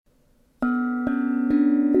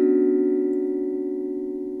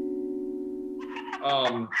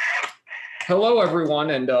Um, Hello,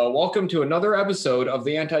 everyone, and welcome to another episode of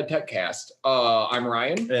the Anti-Tech Cast. I'm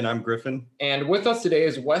Ryan. And I'm Griffin. And with us today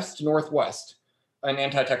is West Northwest, an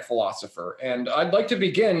anti-tech philosopher. And I'd like to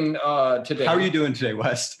begin today. How are you doing today,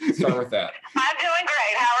 West? Start with that. I'm doing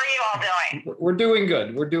great. How are you all doing? We're doing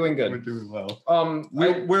good. We're doing good. We're doing well.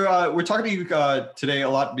 We're talking to you today a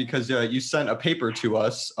lot because you sent a paper to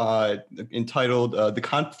us entitled "The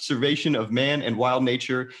Conservation of Man and Wild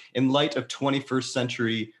Nature in Light of 21st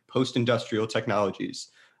Century Post-Industrial Technologies."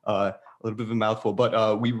 A little bit of a mouthful,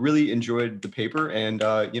 but we really enjoyed the paper, and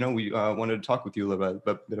we wanted to talk with you a little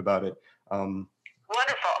bit about it.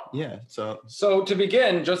 Wonderful. Yeah. So to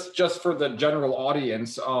begin, just for the general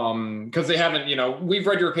audience, because they haven't, we've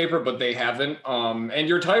read your paper, but they haven't. And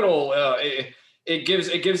your title, it gives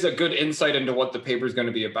a good insight into what the paper is going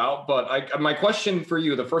to be about. But my question for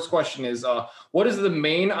you, the first question is, what is the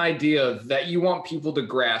main idea that you want people to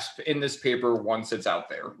grasp in this paper once it's out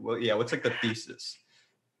there? Well, yeah. What's like the thesis?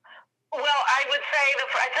 Well, I would say the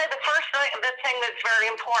first thing that's very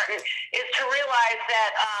important is to realize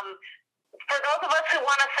that for those of us who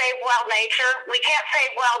want to save wild nature, we can't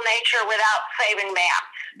save wild nature without saving man,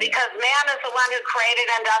 because man is the one who created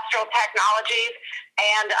industrial technologies.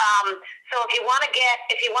 And so if you want to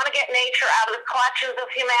get nature out of the clutches of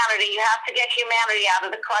humanity, you have to get humanity out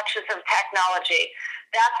of the clutches of technology.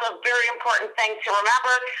 That's a very important thing to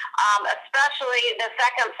remember, especially the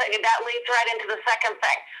second thing. That leads right into the second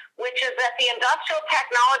thing, which is that the industrial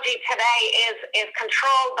technology today is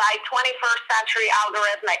controlled by 21st century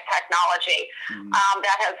algorithmic technology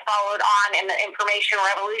that has followed on in the information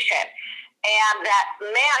revolution. And that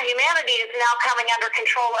humanity is now coming under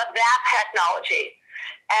control of that technology.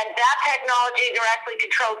 And that technology directly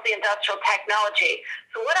controls the industrial technology.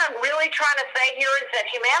 So what I'm really trying to say here is that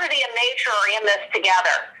humanity and nature are in this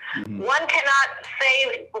together. Mm-hmm. One cannot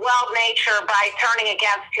save wild nature by turning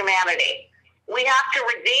against humanity. We have to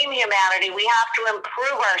redeem humanity. We have to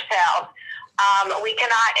improve ourselves. We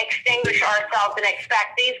cannot extinguish ourselves and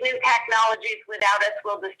expect these new technologies without us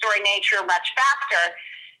will destroy nature much faster.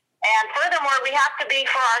 And furthermore, we have to be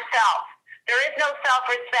for ourselves. There is no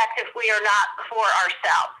self-respect if we are not for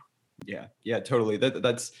ourselves. Yeah, totally.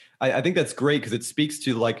 I think that's great because it speaks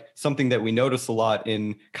to like something that we notice a lot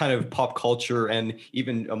in kind of pop culture and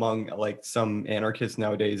even among like some anarchists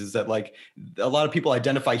nowadays is that like a lot of people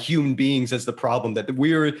identify human beings as the problem, that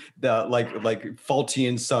we're the like faulty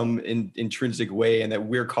in some intrinsic way and that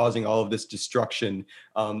we're causing all of this destruction.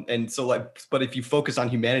 And so but if you focus on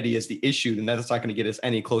humanity as the issue, then that's not going to get us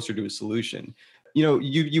any closer to a solution.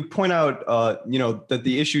 You point out, that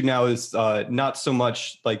the issue now is not so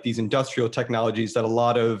much like these industrial technologies that a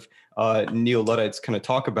lot of neo-Luddites kind of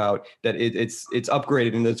talk about, that it's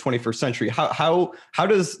upgraded in the 21st century. How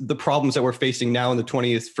does the problems that we're facing now in the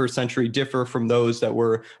 21st century differ from those that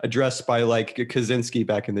were addressed by like Kaczynski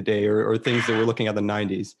back in the day or things that we're looking at in the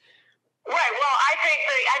 90s? Right. Well, I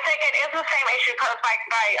think it is the same issue posed by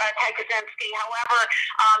Ted Kaczynski. However,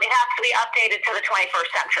 it has to be updated to the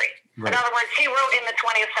 21st century. Right. In other words, he wrote in the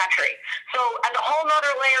 20th century. So a whole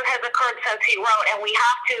other layer has occurred since he wrote, and we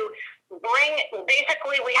have to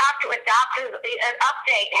adapt and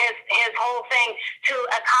update his whole thing to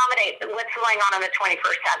accommodate what's going on in the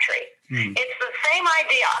 21st century. It's the same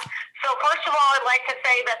idea. So first of all, I'd like to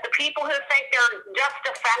say that the people who think they're just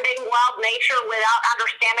defending wild nature without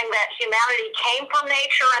understanding that humanity came from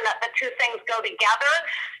nature and that the two things go together,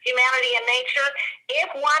 humanity and nature, if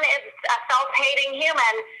one is a self-hating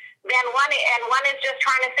human, then one is just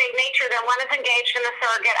trying to save nature, then one is engaged in a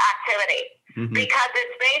surrogate activity. Mm-hmm. Because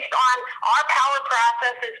it's based on our power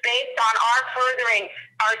process, it's based on our furthering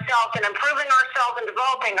ourselves and improving ourselves and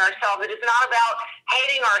developing ourselves. It is not about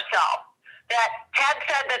hating ourselves. That Ted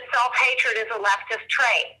said that self-hatred is a leftist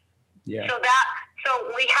trait. Yeah.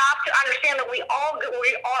 So we have to understand that we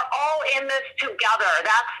are all in this together.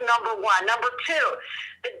 That's number one. Number two,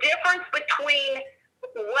 the difference between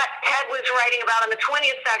what Ted was writing about in the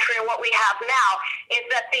 20th century and what we have now is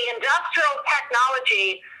that the industrial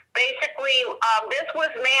technology, basically, this was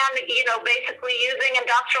man, basically using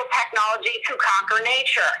industrial technology to conquer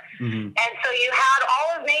nature. Mm-hmm. And so you had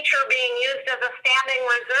all of nature being used as a standing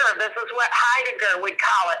reserve. This is what Heidegger would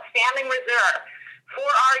call it, standing reserve for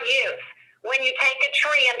our use. When you take a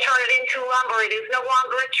tree and turn it into lumber, it is no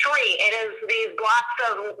longer a tree. It is these blocks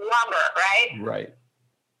of lumber, right? Right.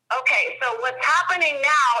 Okay, so what's happening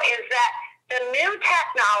now is that the new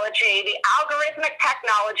technology, the algorithmic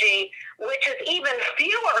technology, which is even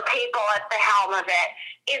fewer people at the helm of it,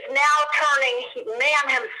 is now turning man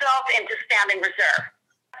himself into standing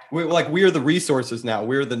reserve. We are the resources now.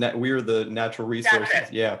 We're the natural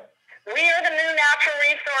resources. Yeah. We are the new natural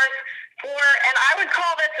resource and I would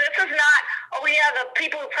call this is not, oh yeah, the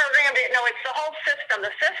people who programmed it. No, it's the whole system.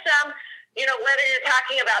 The system, whether you're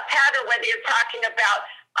talking about Ted or whether you're talking about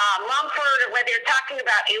Mumford or whether you're talking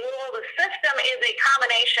about Elul, the system is a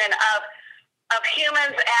combination of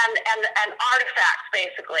humans and artifacts,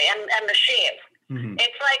 basically, and machines. Mm-hmm.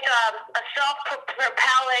 It's like a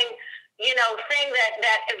self-propelling, thing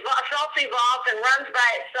that self-evolves and runs by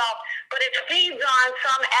itself, but it feeds on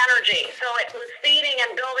some energy. So it was feeding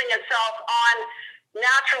and building itself on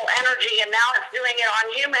natural energy, and now it's doing it on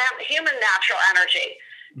human natural energy.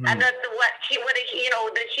 Mm-hmm. And that the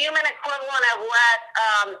human equivalent of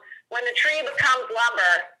when the tree becomes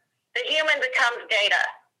lumber, the human becomes data.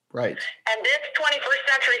 Right. And this 21st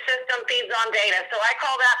century system feeds on data. So I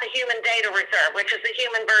call that the human data reserve, which is the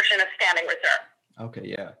human version of standing reserve. Okay,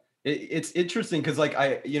 yeah. It's interesting because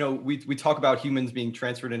we talk about humans being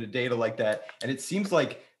transferred into data like that, and it seems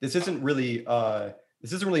like this isn't really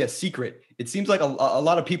a secret. It seems like a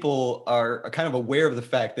lot of people are kind of aware of the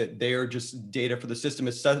fact that they are just data for the system,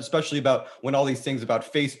 especially about when all these things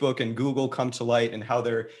about Facebook and Google come to light and how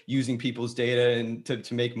they're using people's data and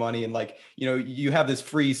to make money. And you have this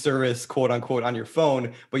free service, quote unquote, on your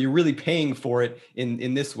phone, but you're really paying for it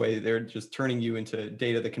in this way. They're just turning you into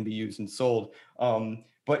data that can be used and sold.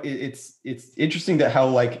 But it's interesting that how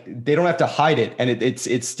they don't have to hide it, and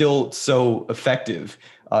it's still so effective.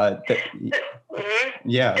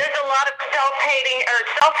 Yeah. There's a lot of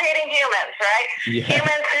self-hating humans, right? Yeah.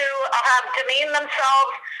 Humans who have demeaned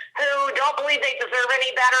themselves, who don't believe they deserve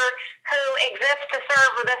any better, who exist to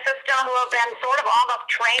serve the system, who have been sort of almost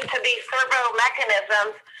trained to be servo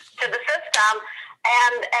mechanisms to the system,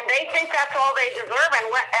 and they think that's all they deserve. And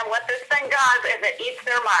what this thing does is it eats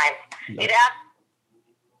their minds. Yeah. It asks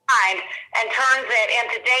and turns it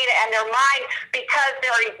into data, and their mind, because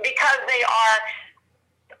they are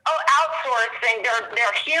outsourcing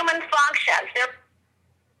their human functions,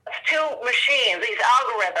 to machines, these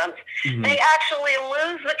algorithms, mm-hmm. they actually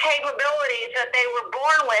lose the capabilities that they were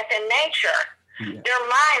born with in nature. Yeah. Their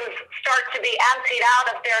minds start to be emptied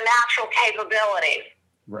out of their natural capabilities.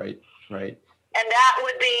 Right. And that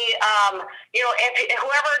would be, if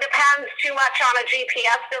whoever depends too much on a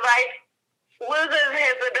GPS device loses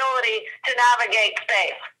his ability to navigate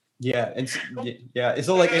space. Yeah, and it's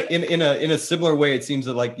so in a similar way, it seems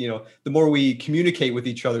that the more we communicate with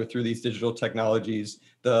each other through these digital technologies,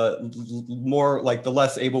 the more the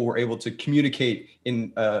less we're able to communicate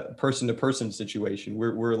in a person-to-person situation.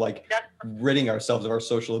 We're ridding ourselves of our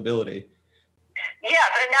social ability. Yes,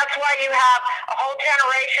 and that's why you have a whole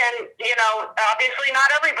generation, obviously not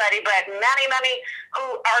everybody, but many who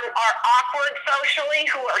are awkward socially,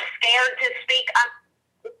 who are scared to speak on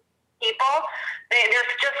people. They're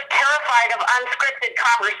just terrified of unscripted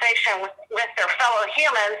conversation with their fellow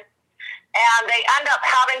humans, and they end up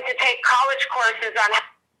having to take college courses on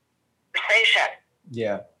conversation.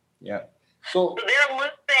 Yeah. So they're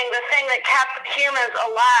losing the thing that kept humans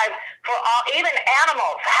alive. Even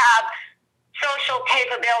animals have social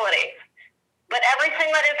capabilities, but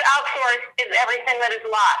everything that is outsourced is everything that is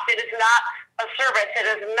lost. It is not a service. It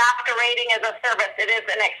is masquerading as a service. It is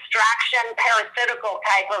an extraction, parasitical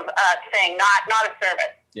type of thing, not a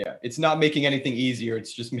service. Yeah, it's not making anything easier.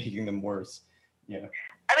 It's just making them worse. Yeah.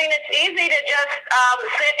 I mean, it's easy to just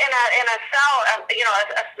sit in a cell,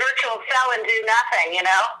 a virtual cell and do nothing.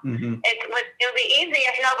 Mm-hmm. It would be easy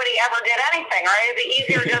if nobody ever did anything, right? It'd be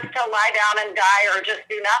easier just to lie down and die, or just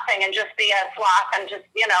do nothing and just be a sloth and just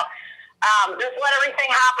just let everything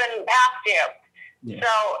happen past you. Yeah.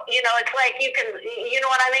 So, it's like you can,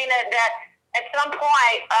 what I mean? That at some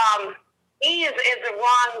point, ease is the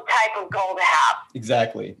wrong type of goal to have.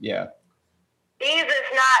 Exactly, yeah. Ease is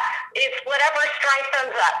not, it's whatever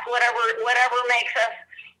strengthens us, whatever makes us,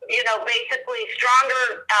 basically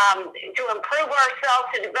stronger, to improve ourselves,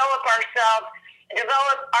 to develop ourselves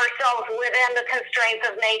within the constraints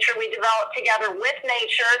of nature. We develop together with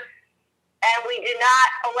nature, and we do not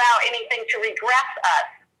allow anything to regress us.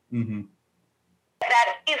 Mm-hmm.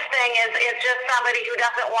 That ease thing is just somebody who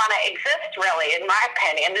doesn't want to exist, really, in my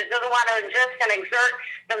opinion. It doesn't want to exist and exert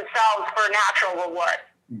themselves for natural reward.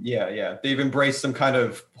 Yeah. They've embraced some kind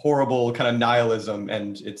of horrible kind of nihilism,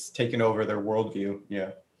 and it's taken over their worldview.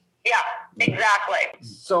 Yeah. Yeah, exactly.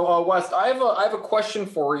 So, Wes, I have a question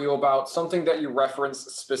for you about something that you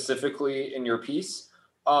referenced specifically in your piece.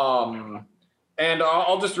 And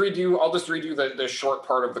I'll just read you the short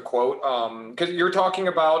part of the quote, because you're talking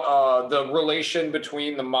about the relation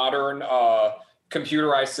between the modern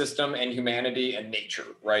computerized system and humanity and nature,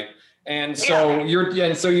 right? And so you're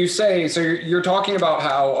talking about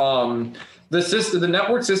how The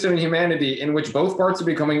network system in humanity in which both parts are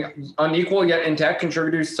becoming unequal yet intact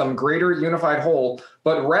contribute to some greater unified whole,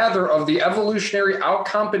 but rather of the evolutionary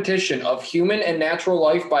outcompetition of human and natural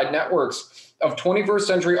life by networks of 21st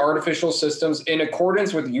century artificial systems in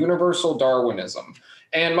accordance with universal Darwinism.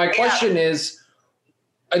 And my question is,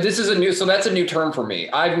 so that's a new term for me.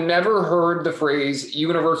 I've never heard the phrase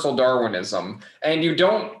universal Darwinism, and you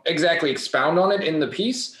don't exactly expound on it in the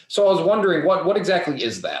piece. So I was wondering, what exactly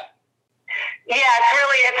is that? Yeah,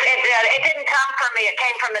 it didn't come from me. It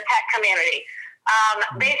came from the tech community.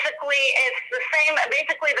 Basically, it's the same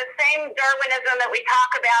Darwinism that we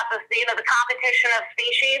talk about, the competition of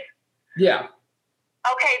species. Yeah.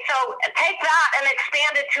 Okay, so take that and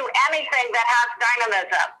expand it to anything that has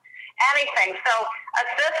dynamism. Anything. So a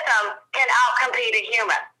system can outcompete a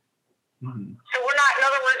human. Mm-hmm. So we're not, in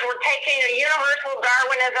other words, we're taking a universal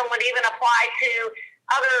Darwinism would even apply to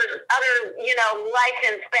other life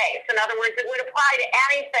in space. In other words, it would apply to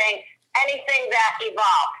anything that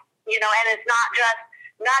evolves, and it's not just,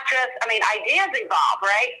 ideas evolve,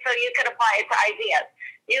 right? So you could apply it to ideas.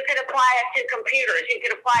 You could apply it to computers. You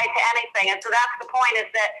could apply it to anything. And so that's the point, is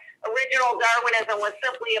that original Darwinism was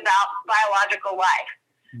simply about biological life.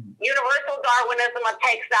 Universal Darwinism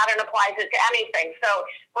takes that and applies it to anything. So,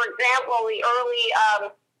 for example, the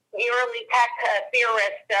early tech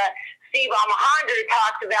theorist Steve Almohandra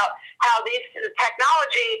talked about how this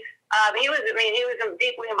technology, he was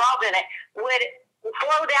deeply involved in it, would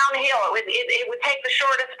flow downhill. It would take the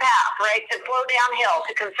shortest path, right, to flow downhill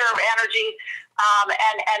to conserve energy. I'll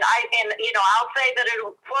say that it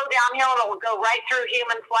will flow downhill and it will go right through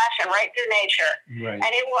human flesh and right through nature, right.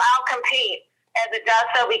 And it will outcompete as it does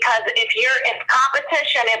so, because if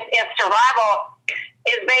competition, if survival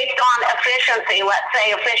is based on efficiency, let's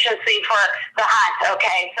say efficiency for the hunt,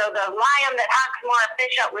 okay? So the lion that hunts more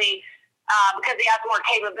efficiently because he has more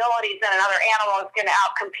capabilities than another animal is going to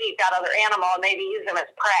outcompete that other animal and maybe use him as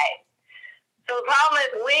prey. So the problem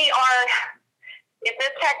is if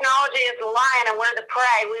this technology is the lion and we're the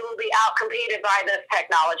prey, we will be outcompeted by this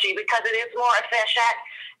technology because it is more efficient.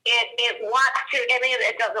 It wants to,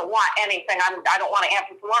 it doesn't want anything. I don't want to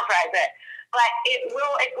anthropomorphize it, but it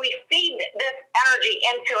will, if we feed this energy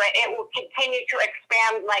into it, it will continue to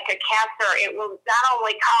expand like a cancer. It will not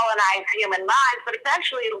only colonize human minds, but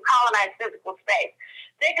eventually it will colonize physical space.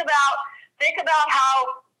 Think about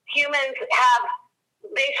how humans have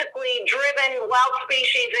basically driven wild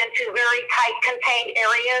species into very tight contained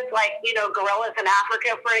areas, like, gorillas in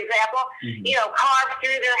Africa, for example, carved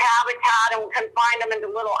through their habitat and confine them into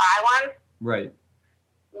little islands. Right.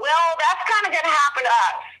 Well, that's kind of going to happen to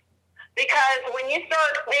us, because when you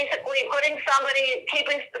start basically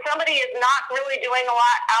keeping somebody is not really doing a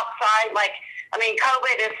lot outside,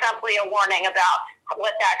 COVID is simply a warning about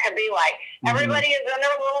what that could be like. Mm-hmm. Everybody is in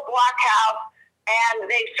their little block house, and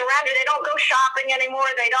they surrender. They don't go shopping anymore.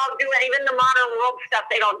 They don't do it. Even the modern world stuff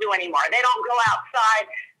they don't do anymore. They don't go outside.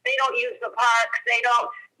 They don't use the parks. They don't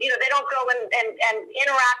go and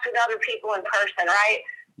interact with other people in person, right?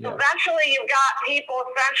 Yeah. So eventually you've got people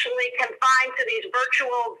essentially confined to these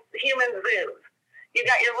virtual human zoos. You've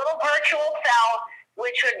got your little virtual cell,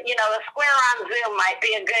 which would, the square on Zoom might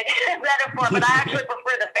be a good metaphor, but I actually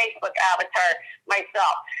prefer the Facebook avatar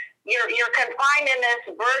myself. You're confined in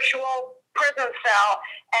this virtual prison cell,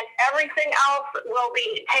 and everything else will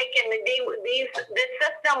be taken. This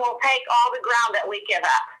system will take all the ground that we give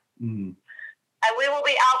up. Mm. And we will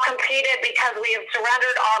be outcompeted because we have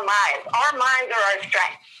surrendered our minds. Our minds are our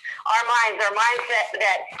strength. Our minds are minds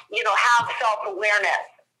that have self-awareness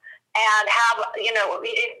and have, in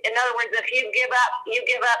other words, if you give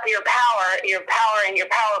up your power and your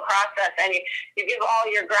power process, and you give all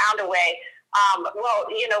your ground away,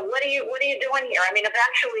 what are you doing here?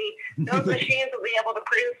 Eventually those machines will be able to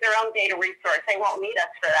produce their own data resource. They won't need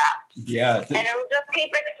us for that. Yeah. And it'll just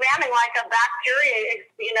keep expanding like a bacteria,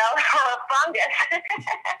 or a fungus.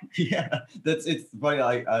 Yeah. It's funny.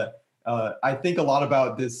 I think a lot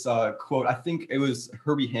about this quote. I think it was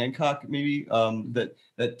Herbie Hancock, maybe,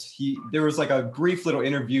 there was like a brief little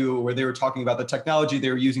interview where they were talking about the technology they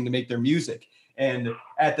were using to make their music. And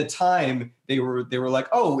at the time, they were like,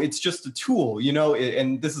 oh, it's just a tool,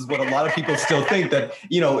 and this is what a lot of people still think, that,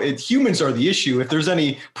 humans are the issue. If there's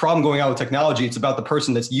any problem going on with technology, it's about the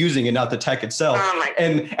person that's using it, not the tech itself.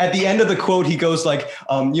 And at the end of the quote, he goes like,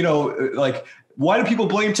 why do people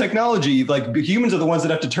blame technology? Like, humans are the ones that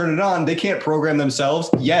have to turn it on. They can't program themselves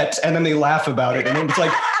yet. And then they laugh about it. And it's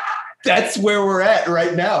like, that's where we're at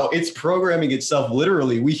right now. It's programming itself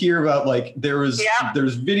literally. We hear about like there's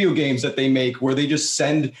video games that they make where they just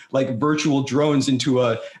send like virtual drones into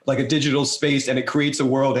a digital space and it creates a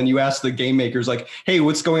world, and you ask the game makers like, hey,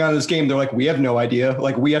 what's going on in this game? They're like, we have no idea.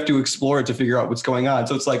 Like we have to explore it to figure out what's going on.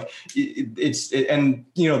 So it's like and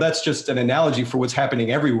that's just an analogy for what's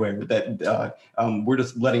happening everywhere, that we're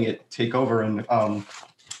just letting it take over. And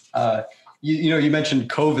you mentioned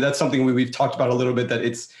COVID. That's something we've talked about a little bit, that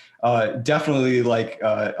it's definitely like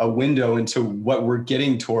a window into what we're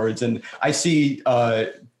getting towards. And I see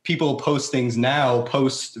people post things now,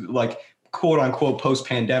 like quote unquote post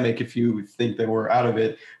pandemic, if you think that we're out of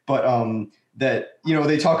it, but that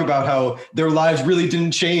they talk about how their lives really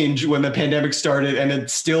didn't change when the pandemic started, and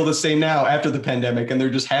it's still the same now after the pandemic, and they're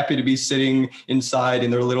just happy to be sitting inside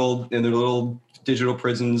in their little digital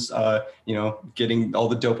prisons, getting all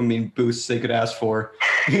the dopamine boosts they could ask for.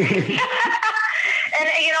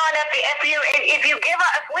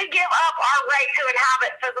 If we give up our right to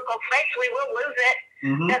inhabit physical space, we will lose it.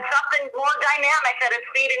 Mm-hmm. And something more dynamic that is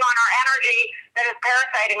feeding on our energy, that is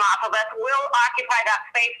parasiting off of us, will occupy that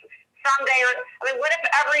space someday. What if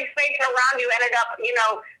every space around you ended up, 50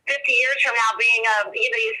 years from now being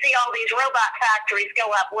you see all these robot factories go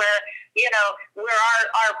up where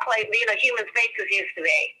our place, human spaces used to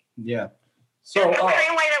be. Yeah. So the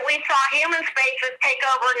same way that we saw human spaces take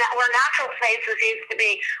over where natural spaces used to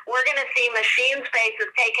be, we're going to see machine spaces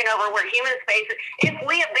taking over where human spaces. If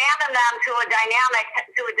we abandon them to a dynamic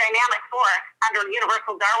force under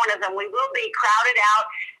universal Darwinism, we will be crowded out,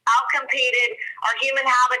 outcompeted. Our human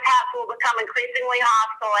habitats will become increasingly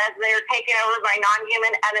hostile as they are taken over by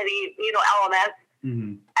non-human entities, elements.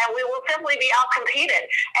 Mm-hmm. And we will simply be outcompeted.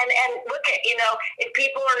 And look at, if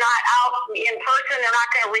people are not out in person, they're not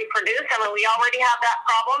going to reproduce. We already have that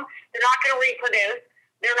problem. They're not going to reproduce.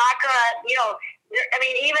 They're not going to,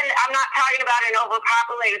 even, I'm not talking about in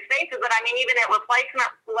overpopulated spaces, but even at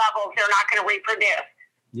replacement levels, they're not going to reproduce.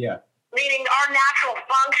 Yeah. Meaning our natural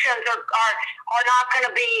functions are not going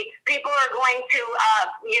to be, people are going to,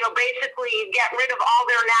 basically get rid of all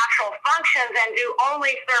their natural functions and do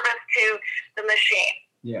only service to the machine.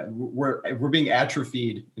 Yeah, we're being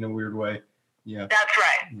atrophied in a weird way. Yeah. That's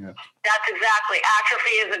right. Yeah. That's exactly.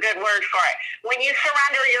 Atrophy is a good word for it. When you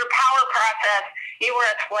surrender your power process, you are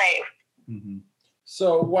a slave. Mm-hmm.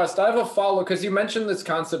 So, West, I have a follow, because you mentioned this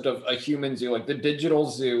concept of a human zoo, like the digital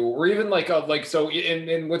zoo, or even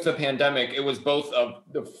with the pandemic, it was both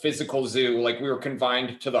the physical zoo, like we were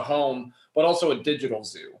confined to the home, but also a digital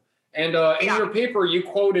zoo. And in your paper, you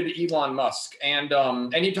quoted Elon Musk, and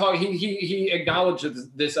he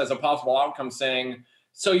acknowledged this as a possible outcome, saying,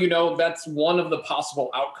 so, that's one of the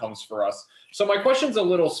possible outcomes for us. So my question's a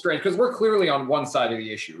little strange, because we're clearly on one side of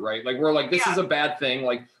the issue, right? Like we're like, this is a bad thing.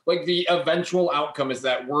 Like the eventual outcome is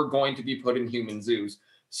that we're going to be put in human zoos.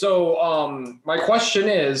 So my question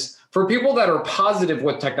is, for people that are positive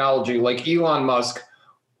with technology, like Elon Musk,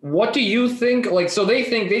 what do you think? Like, so they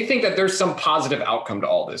think that there's some positive outcome to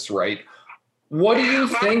all this, right? What do you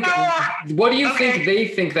think? What do you think they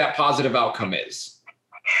think that positive outcome is?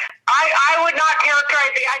 I would not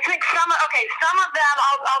characterize it. I think some of them,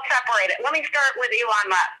 I'll separate it. Let me start with Elon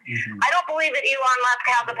Musk. Mm-hmm. I don't believe that Elon Musk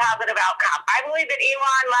has a positive outcome. I believe that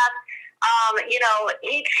Elon Musk,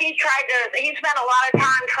 he spent a lot of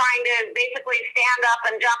time trying to basically stand up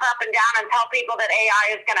and jump up and down and tell people that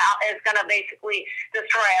AI is gonna basically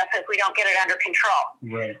destroy us if we don't get it under control.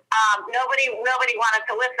 Right. Nobody wanted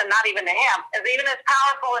to listen, not even to him. Even as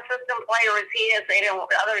powerful a system player as he is,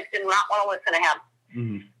 others did not want to listen to him.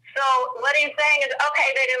 Mm-hmm. So what he's saying is, okay,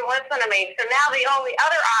 they didn't listen to me. So now the only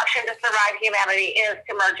other option to survive humanity is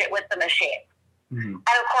to merge it with the machine. Mm-hmm.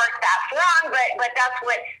 And of course that's wrong, but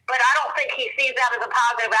I don't think he sees that as a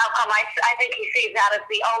positive outcome. I think he sees that as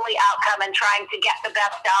the only outcome and trying to get the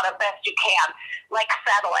best out of best you can, like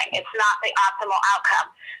settling. It's not the optimal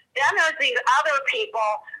outcome. Then there's these other people,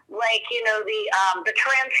 like, the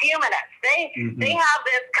transhumanists. They have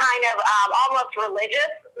this kind of almost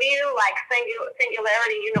religious view, like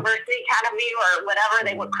Singularity University kind of view, or whatever.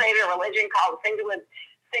 They would create a religion called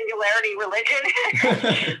Singularity Religion,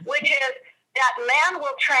 which is that man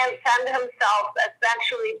will transcend himself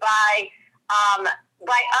essentially by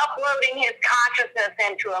uploading his consciousness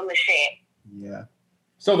into a machine. Yeah.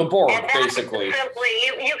 So the board, basically. Simply,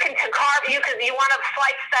 you can carve, you want to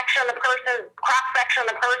cross section the person's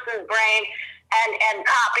brain and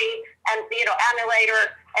copy and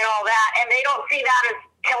emulator and all that, and they don't see that as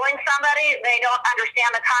killing somebody. They don't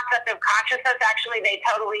understand the concept of consciousness. Actually, they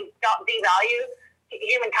totally don't devalue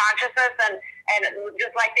human consciousness, and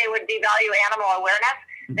just like they would devalue animal awareness,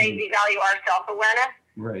 they devalue our self-awareness.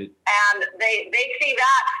 Right. And they see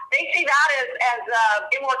that as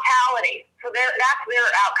immortality. So that's their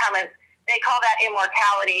outcome. Is they call that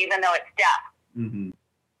immortality, even though it's death. Mm-hmm.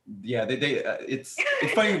 Yeah, it's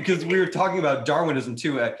funny because we were talking about Darwinism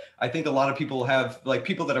too. I think a lot of people have, like,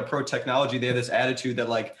 people that are pro technology, they have this attitude that,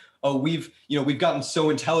 like, oh, we've gotten so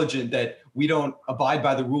intelligent that we don't abide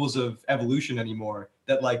by the rules of evolution anymore.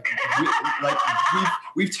 That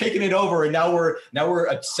we've taken it over, and now we're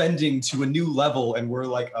ascending to a new level, and we're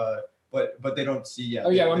like but they don't see yet. Oh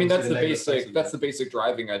yeah, I mean that's the basic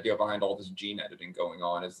driving idea behind all this gene editing going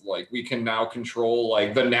on, is like we can now control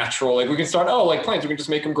like the natural, like we can start like plants, we can just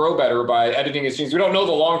make them grow better by editing its genes. We don't know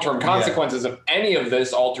the long-term consequences of any of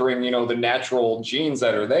this altering, the natural genes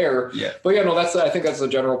that are there. Yeah. But I think that's the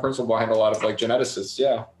general principle behind a lot of like geneticists.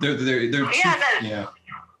 Yeah.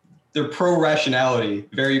 They're pro rationality.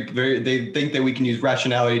 Very, very. They think that we can use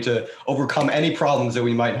rationality to overcome any problems that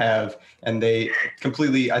we might have, and they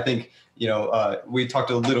completely. I think we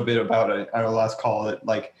talked a little bit about it on our last call that,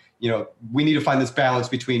 like, we need to find this balance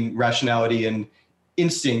between rationality and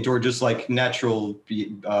instinct, or just like natural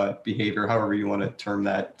behavior, however you want to term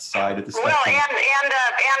that side of the spectrum. Well, and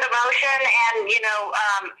emotion, and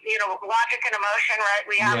logic and emotion, right?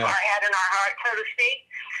 We have our head and our heart, so to speak.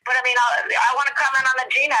 But I mean, I want to comment on the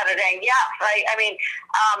gene editing. Yes, right. I mean,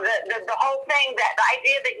 the whole thing, that the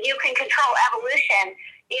idea that you can control evolution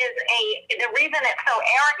is the reason it's so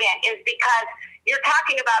arrogant is because you're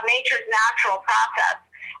talking about nature's natural process.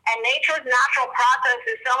 And nature's natural process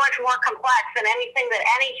is so much more complex than anything that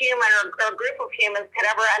any human or group of humans could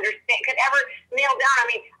ever understand, could ever nail down. I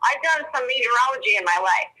mean, I've done some meteorology in my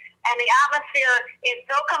life, and the atmosphere is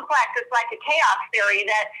so complex. It's like a chaos theory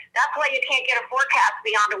that's why you can't get a forecast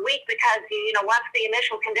beyond a week, because once the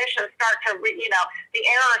initial conditions start to the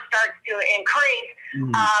error starts to increase,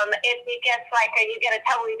 it gets like you get a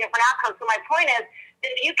totally different outcome. So my point is,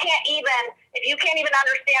 if you can't even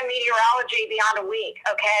understand meteorology beyond a week,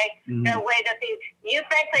 okay, the way that you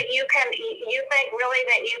think really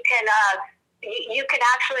that you can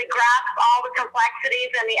actually grasp all the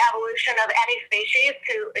complexities and the evolution of any species,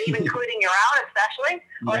 including your own, especially,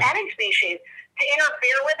 or any species. To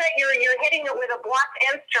interfere with it, you're hitting it with a blunt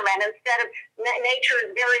instrument instead of nature's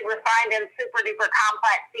very refined and super duper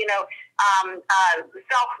complex,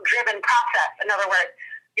 self-driven process. In other words,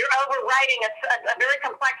 you're overriding a very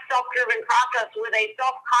complex self-driven process with a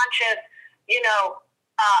self-conscious,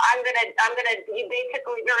 I'm gonna be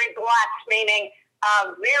basically very blunt, meaning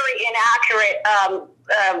very inaccurate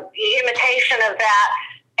imitation of that,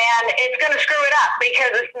 and it's going to screw it up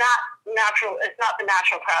because it's not natural. It's not the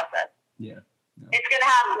natural process. Yeah. No. It's going to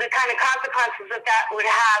have the kind of consequences that would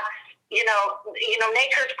have.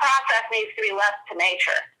 Nature's process needs to be left to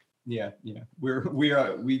nature. Yeah.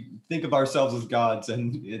 We think of ourselves as gods,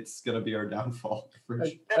 and it's going to be our downfall.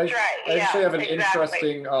 That's right. I actually have an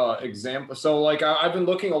interesting example. So, like, I've been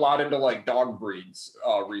looking a lot into like dog breeds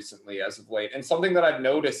recently, as of late, and something that I've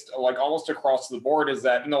noticed, like, almost across the board, is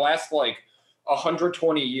that in the last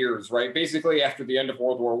 120 years, right, basically after the end of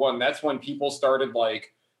World War I, that's when people started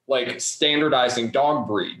like standardizing dog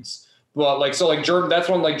breeds. Well, that's when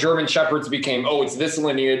German Shepherds became, it's this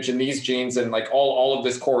lineage and these genes and like all of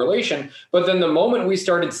this correlation. But then the moment we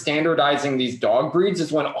started standardizing these dog breeds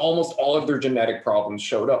is when almost all of their genetic problems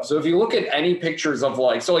showed up. So if you look at any pictures of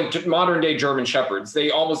modern day German Shepherds,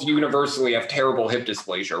 they almost universally have terrible hip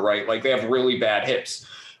dysplasia, right? Like they have really bad hips.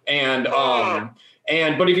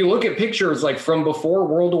 But if you look at pictures like from before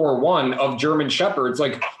World War I of German Shepherds,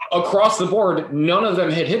 like across the board, none of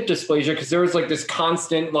them had hip dysplasia because there was like this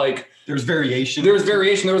constant there's variation. There was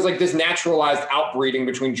like this naturalized outbreeding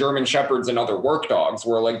between German Shepherds and other work dogs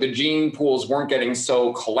where like the gene pools weren't getting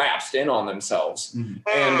so collapsed in on themselves.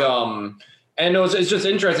 Mm-hmm. And it's just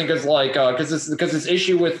interesting because this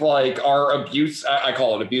issue with like our abuse, I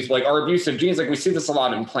call it abuse, like our abuse of genes, like we see this a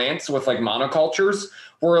lot in plants with like monocultures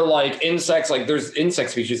where like insects, like there's insect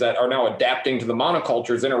species that are now adapting to the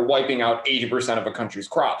monocultures and are wiping out 80% of a country's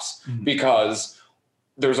crops because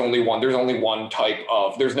there's only one type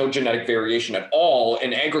of, there's no genetic variation at all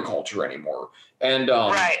in agriculture anymore. And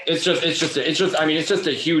it's just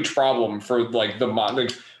a huge problem for like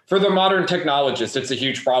for the modern technologists. It's a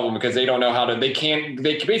huge problem because they don't know how to, they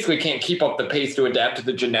basically can't keep up the pace to adapt to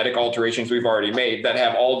the genetic alterations we've already made that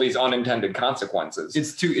have all these unintended consequences.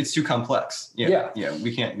 It's too complex. Yeah.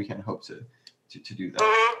 We can't hope to do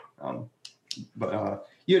that.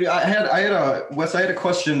 Wes, I had a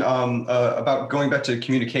question about going back to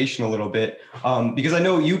communication a little bit, because I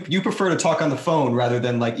know you prefer to talk on the phone rather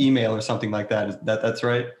than like email or something like that. That's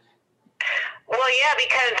right? Well, yeah,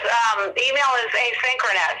 because email is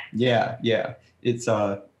asynchronous. Yeah. It's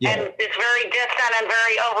And it's very distant and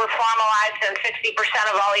very over formalized, and 60%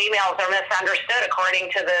 of all emails are misunderstood according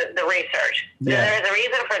to the research. Yeah. There's a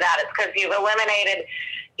reason for that. It's because you've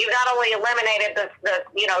not only eliminated the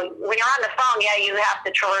when you're on the phone, yeah, you have to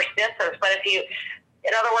traverse distance, but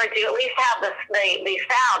in other words, you at least have the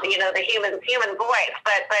sound, the human voice.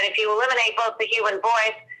 But if you eliminate both the human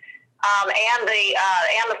voice and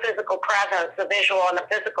the physical presence, the visual and the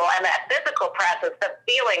physical, and that physical presence, the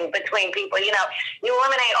feeling between people, you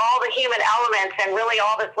eliminate all the human elements, and really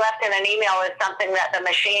all that's left in an email is something that the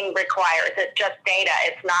machine requires. It's just data.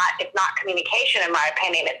 It's not communication, in my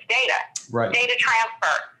opinion. It's data. Right. Data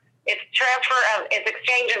transfer. It's it's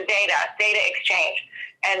exchange of data exchange,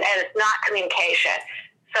 and it's not communication.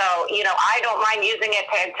 So, I don't mind using it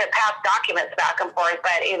to pass documents back and forth,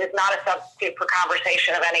 but it is not a substitute for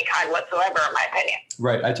conversation of any kind whatsoever, in my opinion.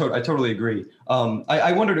 Right. I totally agree.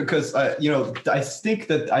 I wondered because, I think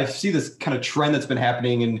that I see this kind of trend that's been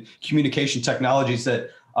happening in communication technologies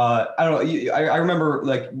that, I don't know. I remember,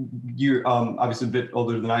 like, you're obviously a bit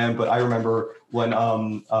older than I am, but I remember when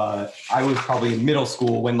I was probably in middle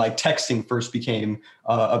school when like texting first became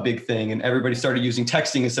a big thing, and everybody started using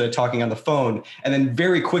texting instead of talking on the phone. And then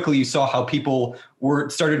very quickly you saw how people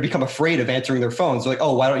started to become afraid of answering their phones. They're like,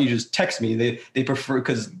 oh, why don't you just text me? They prefer,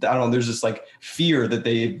 because I don't know, there's this like fear that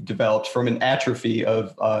they developed from an atrophy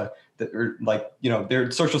of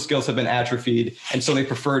their social skills have been atrophied, and so they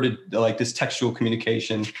prefer to like this textual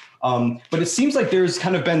communication. But it seems like there's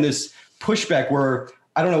kind of been this pushback where,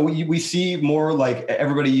 I don't know, we see more like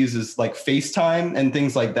everybody uses like FaceTime and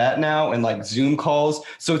things like that now, and like Zoom calls.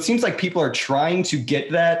 So it seems like people are trying to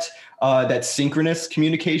get that synchronous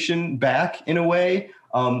communication back in a way.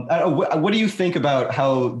 I don't know, what do you think about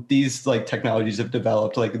how these like technologies have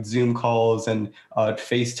developed, like Zoom calls and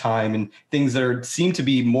FaceTime and things that seem to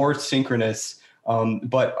be more synchronous,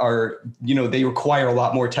 but are, they require a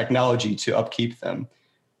lot more technology to upkeep them?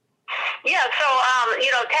 Yeah, so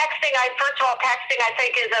texting. First of all, texting I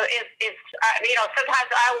think is sometimes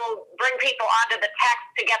I will bring people onto the text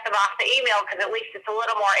to get them off the email, because at least it's a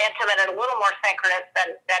little more intimate and a little more synchronous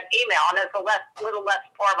than email, and it's a little less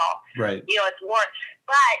formal. Right. It's more,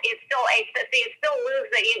 but it's still you still lose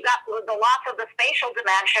that. You've got the loss of the spatial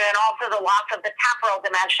dimension and also the loss of the temporal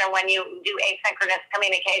dimension when you do asynchronous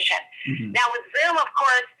communication. Mm-hmm. Now with Zoom, of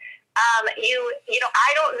course,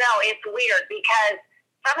 I don't know. It's weird because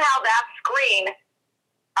somehow that screen,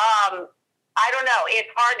 I don't know.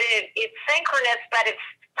 It's synchronous, but it's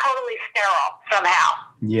totally sterile somehow.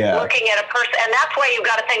 Yeah. Looking at a person, and that's why you've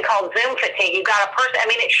got a thing called Zoom fatigue. You've got a person. I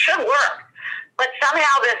mean, it should work, but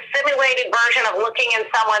somehow this simulated version of looking in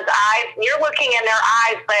someone's eyes, you're looking in their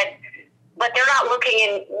eyes, but they're not looking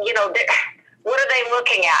in. What are they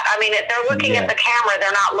looking at? I mean, if they're looking at the camera,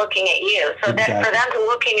 they're not looking at you. So that for them to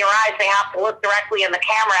look in your eyes, they have to look directly in the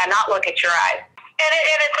camera and not look at your eyes.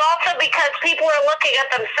 And it's also because people are looking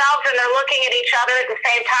at themselves and they're looking at each other at the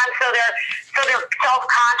same time, so they're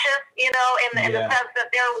self-conscious, in the sense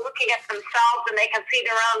that they're looking at themselves and they can see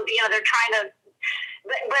their own, they're trying to.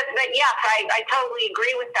 But yes, I totally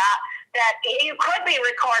agree with that. That you could be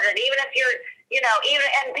recorded, even if you're,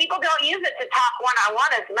 and people don't use it to talk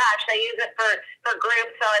one-on-one as much. They use it for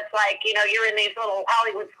groups, so it's like, you're in these little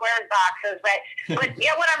Hollywood Squares boxes. But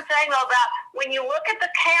yeah, what I'm saying though about when you look at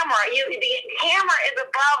the camera, the camera is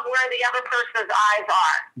above where the other person's eyes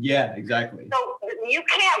are. Yeah, exactly. So you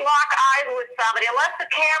can't lock eyes with somebody unless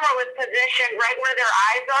the camera was positioned right where their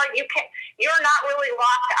eyes are. You're not really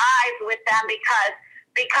locked eyes with them because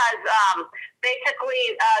basically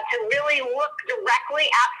to really look directly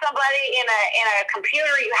at somebody in a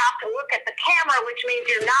computer, you have to look at the camera, which means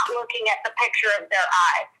you're not looking at the picture of their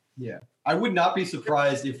eyes. Yeah. I would not be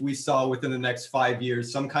surprised if we saw within the next 5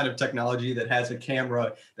 years some kind of technology that has a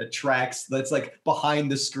camera that tracks, that's like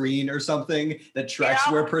behind the screen or something, that tracks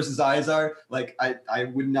where a person's eyes are. Like, I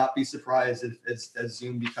would not be surprised if as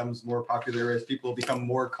Zoom becomes more popular, as people become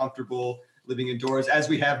more comfortable living indoors, as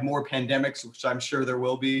we have more pandemics, which I'm sure there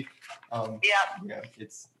will be. Yeah,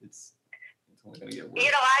 it's only going to get worse.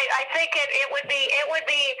 I think it would be.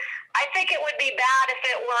 I think it would be bad if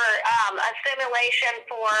it were a simulation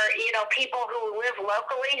for people who live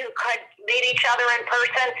locally who could meet each other in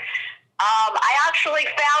person. I actually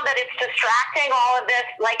found that it's distracting, all of this,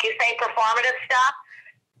 like you say, performative stuff.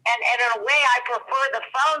 And in a way, I prefer the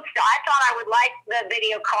phone stuff. I thought I would like the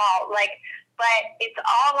video call, but it's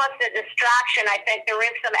almost a distraction. I think there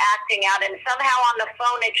is some acting out, and somehow on the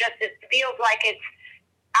phone, it feels like it's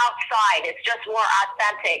outside. It's just more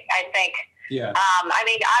authentic, I think. Yeah. I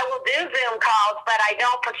mean, I will do Zoom calls, but I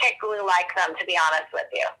don't particularly like them, to be honest with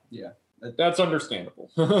you. Yeah, that's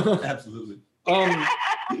understandable. Absolutely.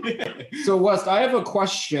 So West, I have a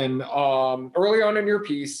question. Early on in your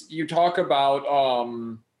piece, you talk about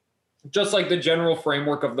just like the general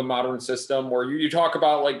framework of the modern system, where you talk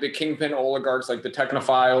about like the kingpin oligarchs, like the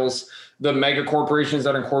technophiles, the mega corporations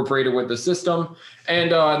that are incorporated with the system.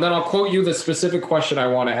 And then I'll quote you the specific question I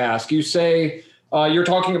want to ask. You say, you're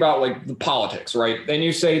talking about like the politics, right? And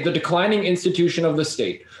you say the declining institution of the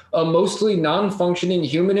state, a mostly non-functioning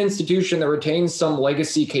human institution that retains some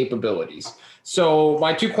legacy capabilities. So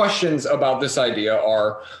my two questions about this idea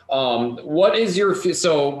are, what is your,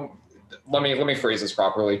 so let me phrase this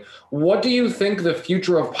properly. What do you think the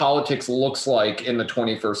future of politics looks like in the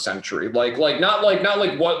 21st century? Like not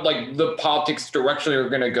like what like the politics direction are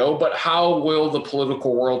going to go, but how will the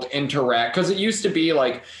political world interact? Because it used to be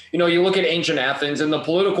like, you know, you look at ancient Athens and the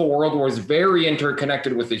political world was very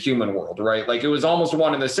interconnected with the human world, right? Like it was almost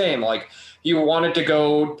one and the same. Like you wanted to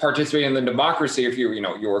go participate in the democracy, if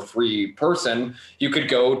you're a free person, you could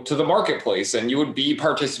go to the marketplace and you would be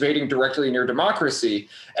participating directly in your democracy.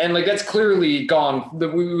 And like that's clearly gone.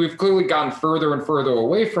 We've clearly gone further and further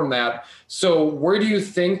away from that. So where do you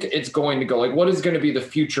think it's going to go? Like, what is going to be the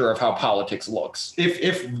future of how politics looks?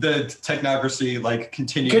 If the technocracy like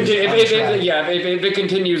continues, if it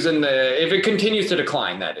continues if it continues to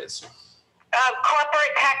decline, that is.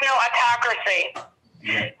 Corporate techno-autocracy.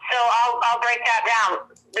 Yeah. So I'll break that down.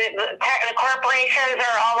 The corporations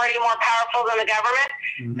are already more powerful than the government.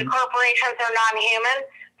 Mm-hmm. The corporations are non-human.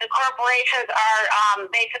 The corporations are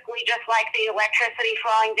basically just like the electricity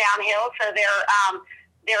flowing downhill. So they're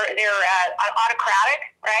autocratic,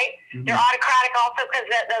 right? Mm-hmm. They're autocratic also because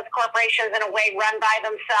those corporations, in a way, run by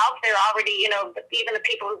themselves. They're already, even the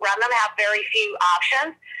people who run them have very few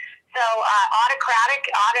options. So autocratic,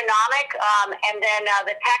 autonomic, and then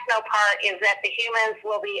the techno part is that the humans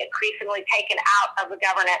will be increasingly taken out of the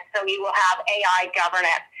governance. So you will have AI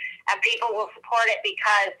governance, and people will support it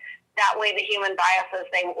because that way the human biases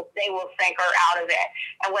they will think are out of it.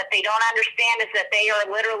 And what they don't understand is that they are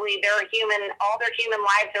literally all their human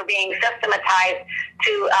lives are being systematized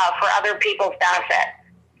for other people's benefit,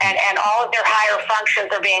 and all of their higher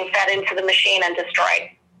functions are being fed into the machine and destroyed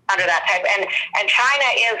under that type. And China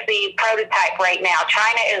is the prototype right now.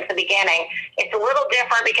 China is the beginning. It's a little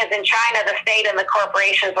different because in China the state and the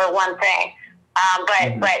corporations are one thing.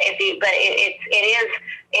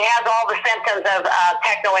 It has all the symptoms of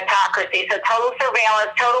techno-autocracy. So total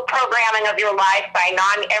surveillance, total programming of your life by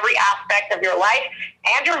every aspect of your life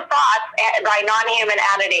and your thoughts by non-human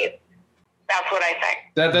entities. That's what I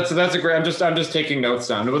think. That's a great. I'm just taking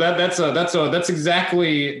notes down. Well, that's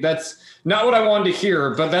not what I wanted to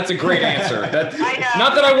hear, but that's a great answer. I know.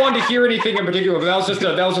 Not that I wanted to hear anything in particular, but that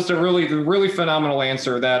was just a really phenomenal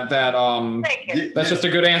answer. That's just a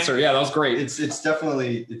good answer. Yeah, that was great. It's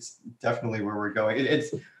definitely where we're going.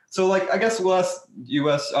 It's so like I guess US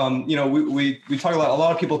we talk a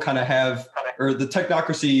lot of people kind of have, or the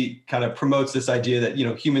technocracy kind of promotes this idea that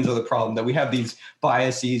humans are the problem, that we have these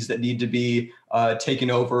biases that need to be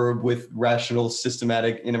taken over with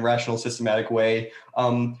in a rational systematic way.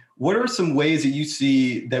 What are some ways that you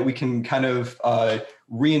see that we can kind of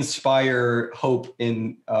re-inspire hope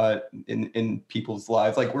in people's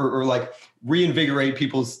lives, or like reinvigorate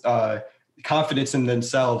people's confidence in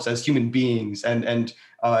themselves as human beings, and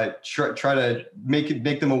try to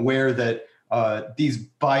make them aware that these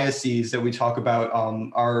biases that we talk about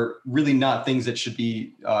are really not things that should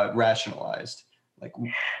be rationalized?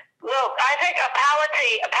 Look, I think a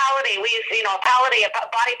polity,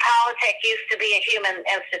 body politic used to be a human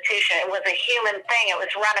institution. It was a human thing. It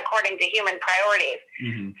was run according to human priorities.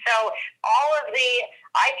 Mm-hmm. So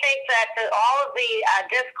I think that all of the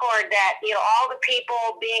discord that, all the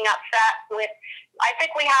people being upset with, I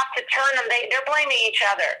think we have to turn them, they're blaming each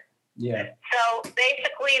other. Yeah. So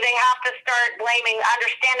basically they have to start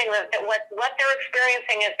understanding that what they're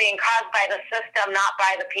experiencing is being caused by the system, not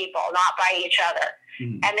by the people, not by each other.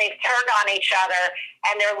 Mm-hmm. And they've turned on each other,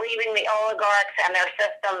 and they're leaving the oligarchs and their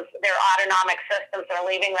systems, their autonomic systems, they're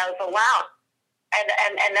leaving those alone.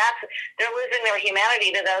 And that's, they're losing their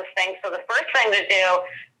humanity to those things. So the first thing to do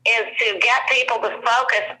is to get people to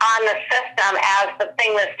focus on the system as the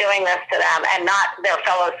thing that's doing this to them and not their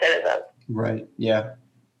fellow citizens. Right. Yeah.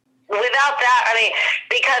 Without that,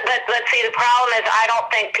 because let's see, the problem is I don't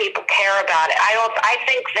think people care about it. I don't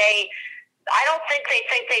think they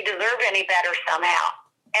think they deserve any better somehow.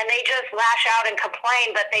 And they just lash out and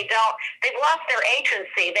complain, but they don't. They've lost their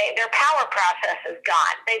agency. Their power process is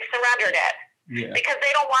gone. They've surrendered it. Yeah. Because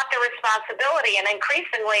they don't want the responsibility. And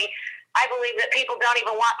increasingly, I believe that people don't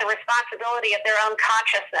even want the responsibility of their own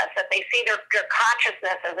consciousness, that they see their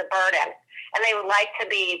consciousness as a burden. and they would like to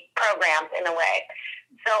be programmed in a way.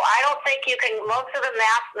 So I don't think you can, most of the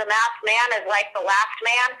masked man is like the last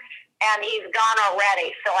man, and he's gone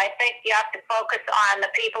already. So I think you have to focus on the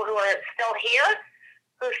people who are still here,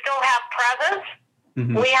 who still have presence.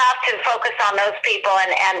 Mm-hmm. We have to focus on those people,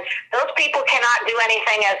 and those people cannot do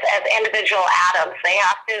anything as individual atoms. They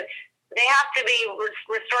have to be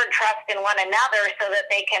restored trust in one another so that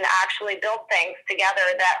they can actually build things together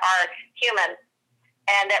that are human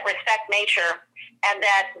and that respect nature and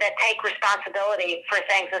that take responsibility for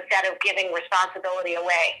things instead of giving responsibility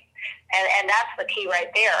away. And that's the key right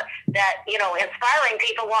there, that, inspiring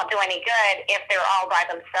people won't do any good if they're all by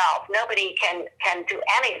themselves. Nobody can do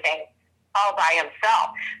anything all by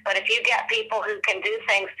himself. But if you get people who can do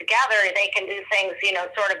things together, they can do things,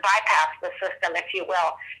 sort of bypass the system, if you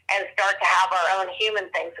will, and start to have our own human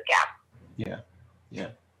things again. Yeah.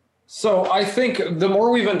 So I think the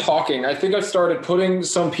more we've been talking, I think I've started putting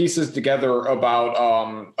some pieces together about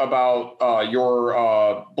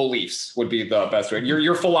your beliefs would be the best way.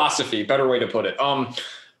 Your philosophy, better way to put it.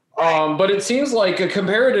 But it seems like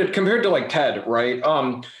compared to like Ted, right?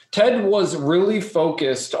 Ted was really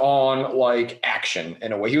focused on like action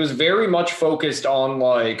in a way. He was very much focused on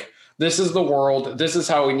like, this is the world, this is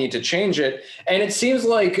how we need to change it. And it seems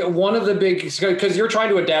like one of the big, because you're trying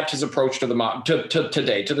to adapt his approach to to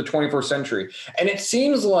today, to the 21st century. And it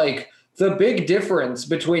seems like the big difference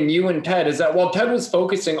between you and Ted is that while Ted was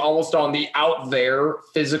focusing almost on the out there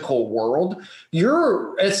physical world,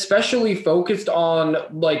 you're especially focused on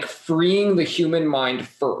like freeing the human mind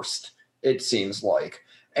first, it seems like.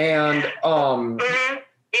 And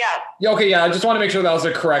Yeah. Okay. Yeah. I just want to make sure that was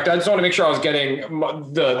correct. I just want to make sure I was getting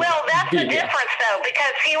the. Well, that's the difference, though,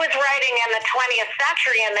 because he was writing in the 20th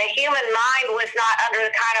century, and the human mind was not under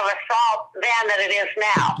the kind of assault then that it is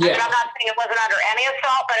now. Yeah. I mean, I'm not saying it wasn't under any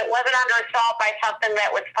assault, but it wasn't under assault by something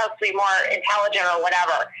that was supposed to be more intelligent or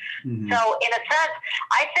whatever. Mm-hmm. So, in a sense,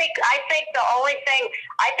 I think the only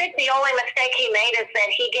mistake he made is that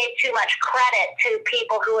he gave too much credit to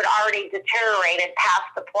people who had already deteriorated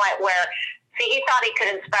past the point where. See, he thought he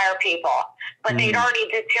could inspire people, but they'd already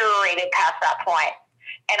deteriorated past that point.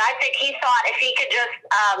 And I think he thought if he could just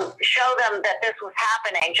show them that this was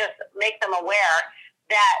happening, just make them aware,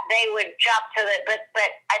 that they would jump to it. But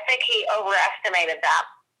I think he overestimated that.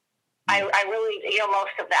 I really,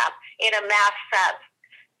 most of them in a mass sense.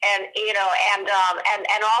 And,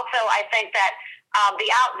 and also I think that the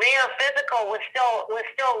out there physical was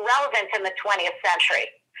still relevant in the 20th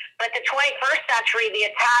century. But the 21st century, the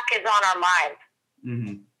attack is on our minds.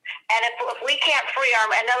 Mm-hmm. And if we can't free our,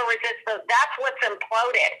 in other words, that's what's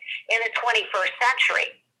imploded in the 21st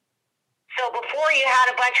century. So before you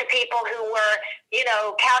had a bunch of people who were,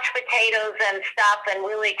 couch potatoes and stuff and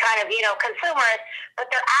really kind of, consumerist, but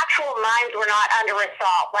their actual minds were not under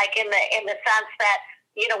assault, like in the sense that,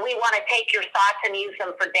 we want to take your thoughts and use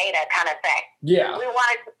them for data kind of thing. Yeah. We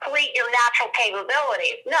want to complete your natural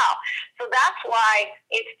capabilities. No. So that's why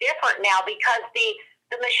it's different now, because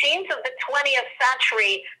the machines of the 20th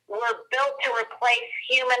century were built to replace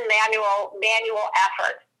human manual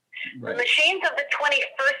effort. Right. The machines of the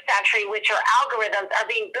 21st century, which are algorithms, are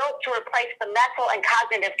being built to replace the mental and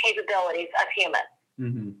cognitive capabilities of humans.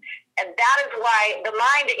 Mm-hmm. And that is why the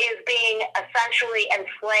mind is being essentially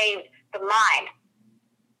enslaved, the mind.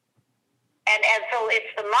 And so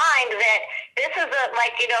it's the mind that this is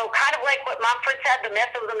kind of like what Mumford said, the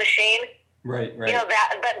myth of the machine. Right. But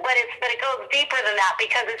it goes deeper than that,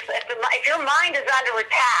 because if your mind is under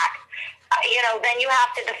attack, then you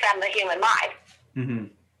have to defend the human mind. Mm-hmm.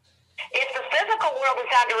 If the physical world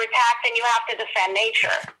is under attack, then you have to defend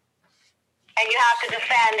nature. And you have to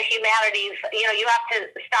defend humanity's, you have to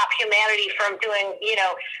stop humanity from doing,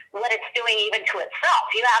 what it's doing even to itself.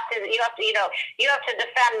 You have to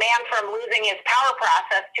defend man from losing his power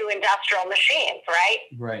process to industrial machines,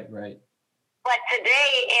 right? Right. But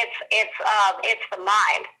today it's the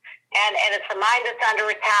mind, and it's the mind that's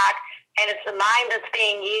under attack, and it's the mind that's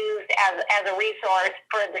being used as a resource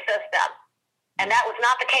for the system. And that was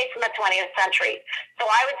not the case in the 20th century. So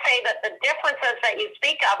I would say that the differences that you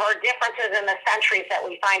speak of are differences in the centuries that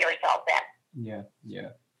we find ourselves in. Yeah.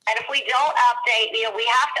 And if we don't update, we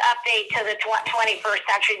have to update to the 21st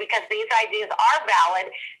century, because these ideas are valid,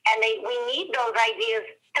 and we need those ideas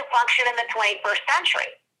to function in the 21st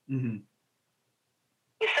century. Mm-hmm.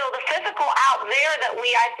 So the physical out there that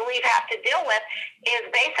I believe, have to deal with is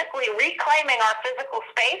basically reclaiming our physical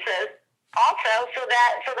spaces, also, so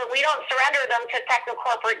that we don't surrender them to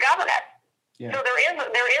techno-corporate governance. Yeah. So there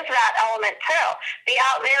is that element too. The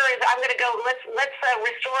out there is, I'm going to go. Let's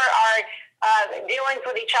restore our dealings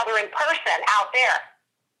with each other in person out there.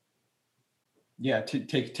 Yeah, to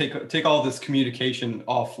take all this communication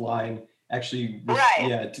offline. Actually, Right.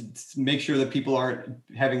 yeah, to make sure that people aren't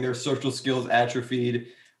having their social skills atrophied,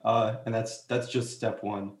 and that's just step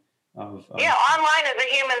one. Yeah, online is a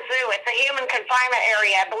human zoo. It's a human confinement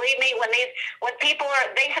area. Believe me, when people are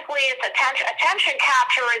basically, it's attention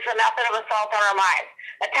capture is a method of assault on our minds.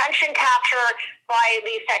 Attention capture by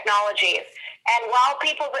these technologies. And while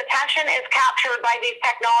people's attention is captured by these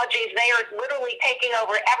technologies, they are literally taking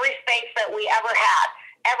over every space that we ever had.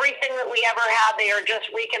 Everything that we ever had, they are just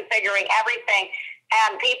reconfiguring everything.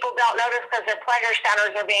 And people don't notice because their pleasure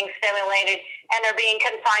centers are being stimulated and they're being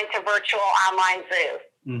confined to virtual online zoos.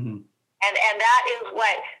 Mm-hmm. And that is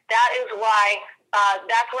why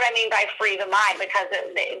that's what I mean by free the mind, because that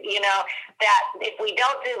if we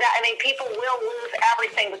don't do that, I mean, people will lose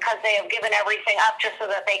everything because they have given everything up just so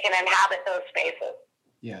that they can inhabit those spaces.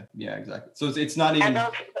 Yeah, exactly. So it's not even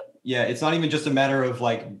it's not even just a matter of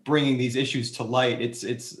like bringing these issues to light.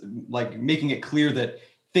 It's like making it clear that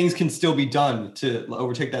things can still be done to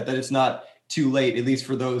overtake that it's not too late, at least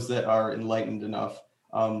for those that are enlightened enough.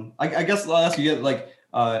 I guess I'll ask you, like,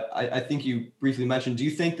 I think you briefly mentioned, do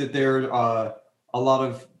you think that there are a lot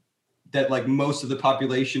of that, like most of the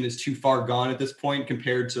population is too far gone at this point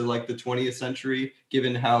compared to like the 20th century,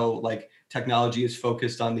 given how like technology is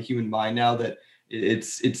focused on the human mind now, that it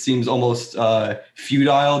seems almost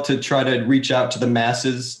futile to try to reach out to the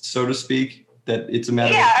masses, so to speak, that it's a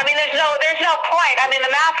matter I mean, there's no point. I mean,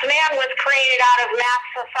 the mass man was created out of mass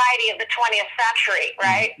society of the 20th century,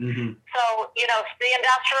 right? Mm-hmm. So, the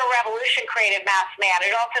Industrial Revolution created mass man.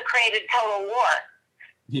 It also created total war.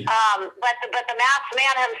 Yeah. But the mass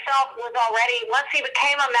man himself was already, once he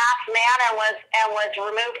became a mass man and was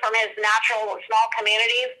removed from his natural small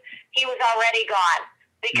communities, he was already gone,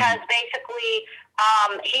 because basically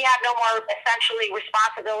he had no more essentially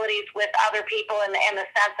responsibilities with other people in the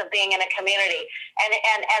sense of being in a community, and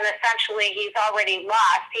essentially he's already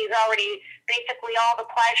lost. He's already basically all the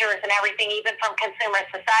pleasures and everything, even from consumer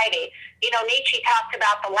society. Nietzsche talked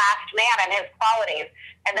about the last man and his qualities,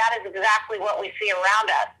 and that is exactly what we see around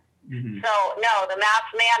us. Mm-hmm. So no, the mass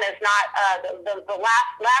man is not the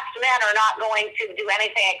last men are not going to do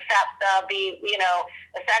anything except be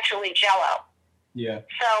essentially jello. Yeah.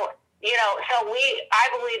 So I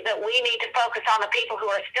believe that we need to focus on the people who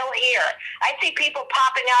are still here. I see people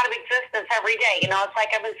popping out of existence every day. It's like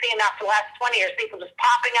I've been seeing that for the last 20 years, people just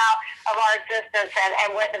popping out of our existence,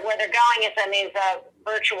 and where they're going is in these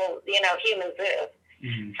virtual, human zoos.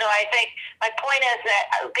 Mm-hmm. So I think my point is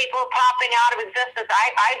that people popping out of existence,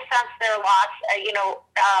 I sense their loss.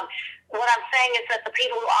 What I'm saying is that the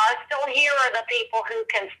people who are still here are the people who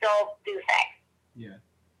can still do things. Yeah.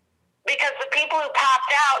 Because the people who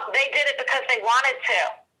popped out, they did it because they wanted to.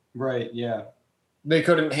 Right, yeah. They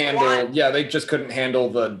couldn't handle, they just couldn't handle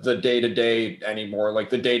the day-to-day anymore, like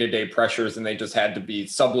the day-to-day pressures, and they just had to be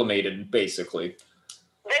sublimated, basically.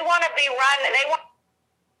 They want to be run,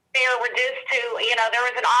 they are reduced to, there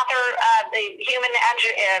was an author, the human,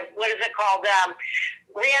 what is it called,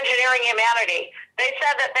 Re-Engineering Humanity. They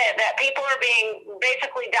said that people are being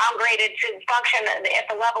basically downgraded to function at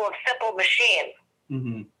the level of simple machines.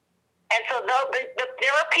 Mm-hmm. And so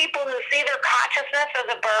there are people who see their consciousness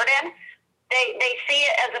as a burden. They see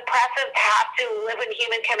it as oppressive to have to live in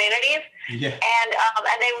human communities. Yeah. And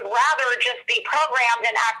they would rather just be programmed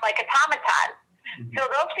and act like automatons. Mm-hmm. So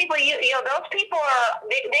those people, those people are,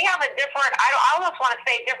 they have a different, I almost want to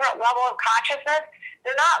say different level of consciousness.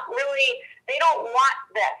 They're not really, they don't want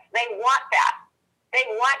this. They want that. They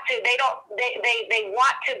want to, they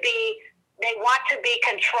want to be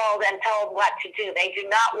controlled and told what to do. They do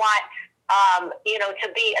not want, to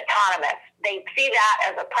be autonomous. They see that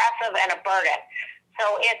as oppressive and a burden.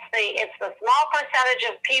 So it's the small percentage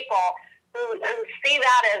of people who see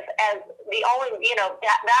that as the only,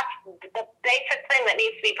 that's the basic thing that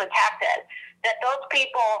needs to be protected. That those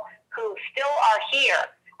people who still are here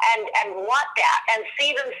and want that and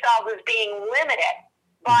see themselves as being limited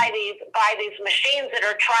by these machines that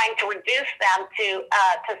are trying to reduce them to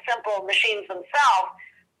simple machines themselves,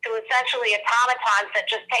 to essentially automatons that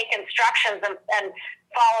just take instructions and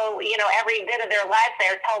follow, every bit of their lives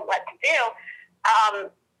they're told what to do.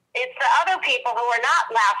 It's the other people who are not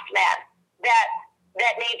last men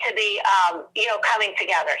that need to be, coming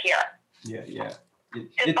together here. Yeah, yeah.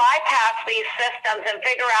 To bypass these systems and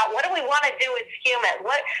figure out, what do we want to do as humans?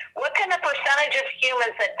 What can the percentage of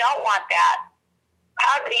humans that don't want that?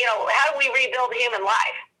 How do we rebuild human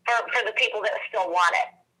life for the people that still want it?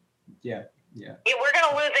 Yeah. Yeah. We're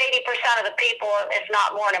going to lose 80% of the people, if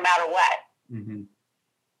not more, no matter what. Mm-hmm.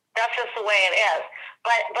 That's just the way it is.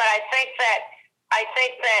 But I think that I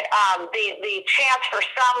think that the chance for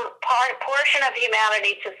some portion of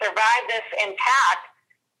humanity to survive this intact,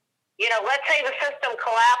 let's say the system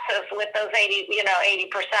collapses with those 80%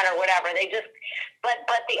 or whatever. But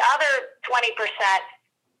the other 20%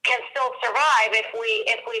 can still survive if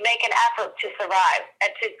we make an effort to survive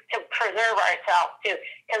and to preserve ourselves, to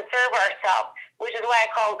conserve ourselves, which is why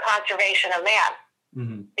I call it conservation of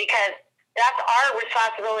man, because that's our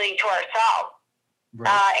responsibility to ourselves.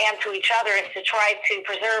 Right. And to each other, is to try to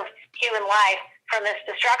preserve human life from this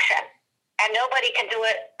destruction. And nobody can do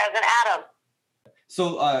it as an atom.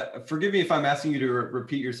 So forgive me if I'm asking you to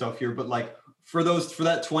repeat yourself here, but like for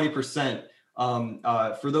that 20%,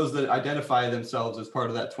 for those that identify themselves as part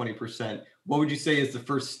of that 20%, what would you say is the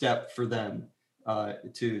first step for them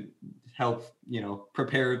to help,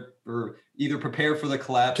 prepare for the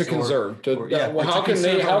collapse, to conserve?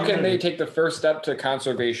 How can they take the first step to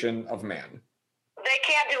conservation of man? They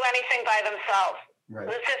can't do anything by themselves. Right.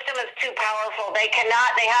 The system is too powerful. They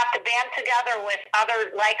cannot. They have to band together with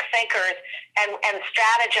other like thinkers and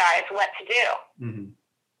strategize what to do. Mm-hmm.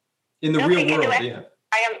 In the real world, yeah.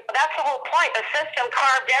 That's the whole point. The system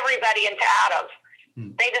carved everybody into atoms.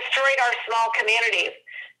 Mm. They destroyed our small communities,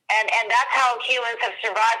 and that's how humans have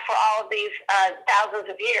survived for all of these thousands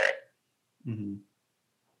of years. Mm-hmm.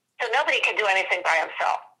 So nobody can do anything by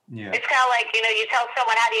himself. Yeah. It's kind of like, you tell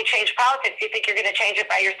someone, how do you change politics? You think you're going to change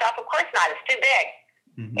it by yourself? Of course not. It's too big.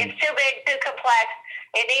 Mm-hmm. It's too big, too complex.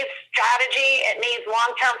 It needs strategy. It needs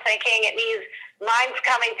long-term thinking. It needs minds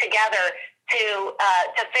coming together to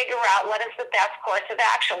figure out what is the best course of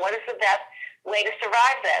action. What is the best way to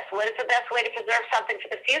survive this? What is the best way to preserve something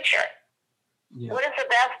for the future? Yeah. What is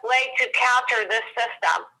the best way to counter this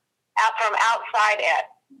system from outside it?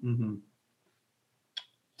 Mm-hmm.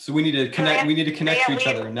 So we need to connect. We need to connect to each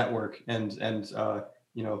other and network, and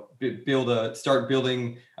start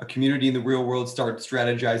building a community in the real world. Start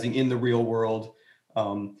strategizing in the real world.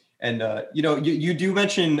 You do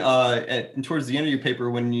mention towards the end of your paper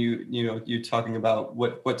when you're talking about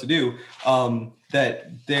what to do, that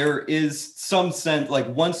there is some sense, like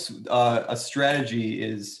once a strategy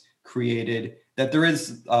is created, that there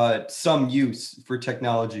is some use for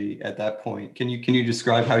technology at that point. Can you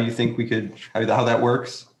describe how you think how that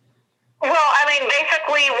works? Well,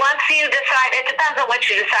 basically, once you decide, it depends on what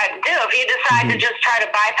you decide to do. If you decide to just try to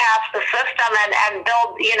bypass the system and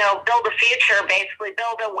build a future, basically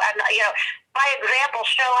by example,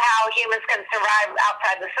 show how humans can survive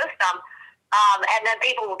outside the system, and then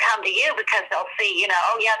people will come to you because they'll see,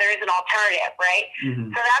 there is an alternative, right?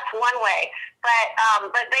 Mm-hmm. So that's one way.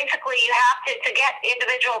 But basically, you have to get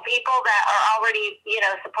individual people that are already,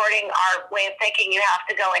 supporting our way of thinking. You have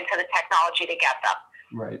to go into the technology to get them.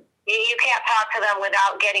 Right. You can't talk to them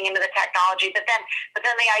without getting into the technology. But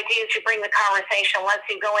then the idea is you bring the conversation. Once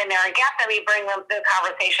you go in there and get them, you bring them the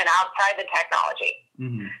conversation outside the technology,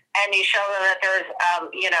 and you show them that there's,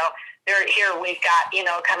 they're here. We've got,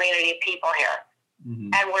 a community of people here,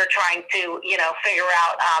 and we're trying to, figure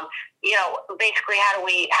out, basically how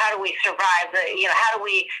do we survive? How do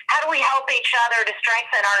we help each other to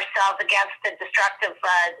strengthen ourselves against the destructive,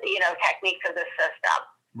 techniques of the system.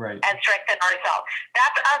 Right. And strengthen ourselves.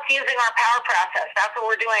 That's us using our power process. That's what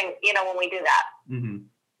we're doing, when we do that. Mm-hmm.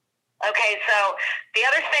 Okay, so the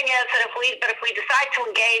other thing is that if we decide to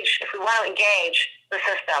engage, if we want to engage the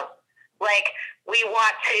system, like we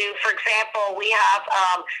want to, for example, we have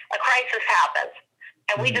a crisis happens,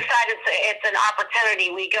 and we decide it's an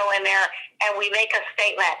opportunity. We go in there and we make a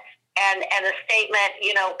statement. And the statement,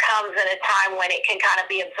 comes at a time when it can kind of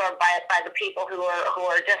be absorbed by the people who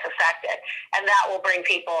are disaffected, and that will bring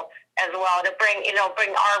people as well to bring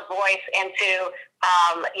our voice into,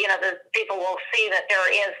 the people will see that there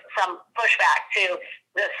is some pushback to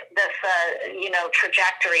this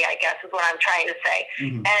trajectory, I guess is what I'm trying to say.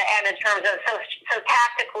 Mm-hmm. And in terms of so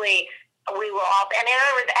tactically, we will all, and in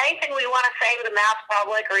other words, anything we want to say to the mass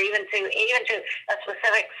public or even to a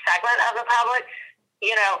specific segment of the public.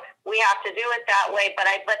 We have to do it that way, but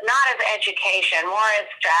not as education, more as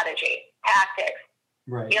strategy, tactics.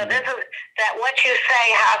 Right. This is that what you say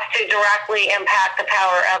has to directly impact the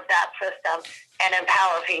power of that system and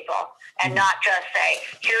empower people, and not just say,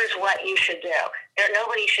 "Here's what you should do."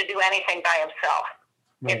 Nobody should do anything by himself.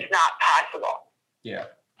 Right. It's not possible. Yeah.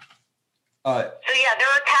 So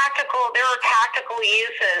there are tactical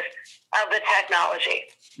uses of the technology.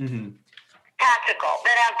 Mm-hmm. Tactical,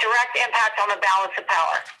 that have direct impact on the balance of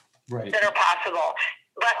power, right, that are possible,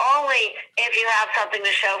 but only if you have something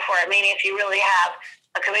to show for it, meaning if you really have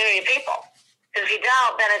a community of people. Because if you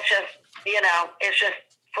don't, then it's just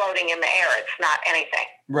floating in the air. It's not anything.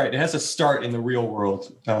 Right. It has to start in the real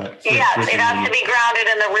world. Yes, it has to be grounded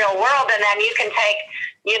in the real world, and then you can take,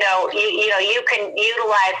 you can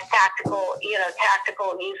utilize tactical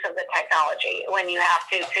use of the technology when you have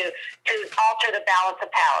to alter the balance of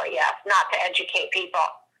power. Yes, not to educate people.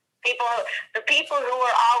 The people who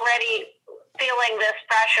are already feeling this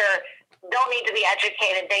pressure don't need to be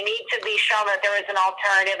educated. They need to be shown that there is an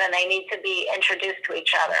alternative, and they need to be introduced to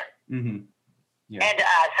each other. Mm-hmm. Yeah. And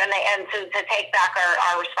us, and to take back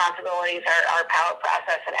our responsibilities, our power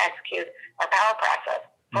process, and execute our power process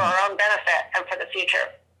for our own benefit and for the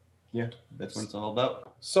future. Yeah, that's what it's all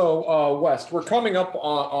about. So, West, we're coming up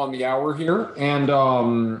on the hour here, and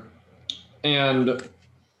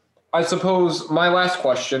I suppose my last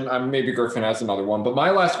question, maybe Griffin has another one, but my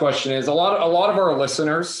last question is a lot of our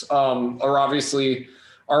listeners are obviously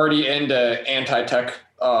already into the anti-tech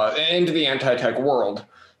world.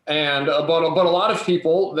 And but a lot of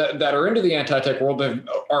people that are into the anti-tech world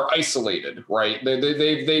are isolated, right?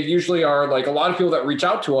 They usually are, like, a lot of people that reach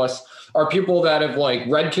out to us are people that have, like,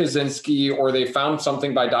 read Kaczynski, or they found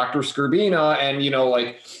something by Dr. Skrbina, and, like,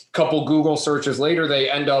 a couple Google searches later, they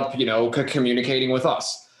end up, communicating with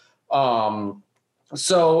us. And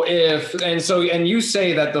you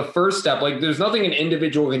say that the first step, like, there's nothing an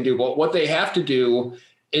individual can do, but what they have to do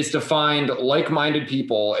is to find like-minded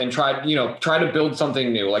people and try to build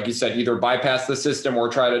something new. Like you said, either bypass the system or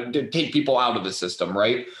try to take people out of the system,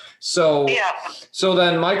 right? So, yeah. So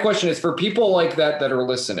then my question is for people like that are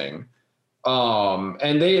listening, I'm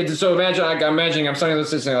imagining I'm starting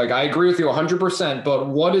this listening, like, I agree with you 100%, but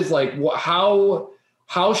what is, like, how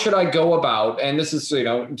should I go about, and this is,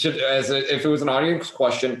 if it was an audience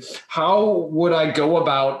question, how would I go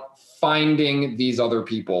about finding these other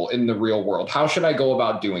people in the real world? How should I go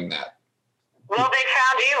about doing that? Well, they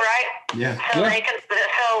found you, right? Yeah. So that's it.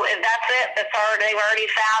 They've already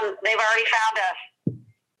found us.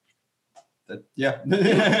 Yeah.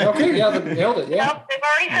 Okay. Yeah. They nailed it. Yeah. Nope, they've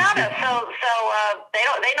already found us. So they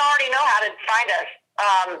already know how to find us.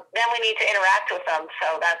 Then we need to interact with them.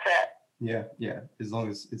 So that's it. Yeah. Yeah. As long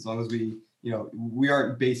as we, we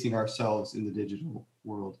aren't basing ourselves in the digital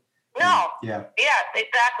world. No. Yeah. Yeah,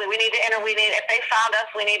 exactly. If they found us,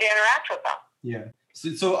 we need to interact with them. Yeah.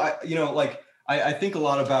 So I think a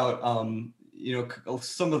lot about,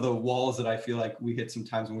 some of the walls that I feel like we hit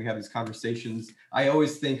sometimes when we have these conversations. I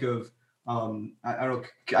always think of, I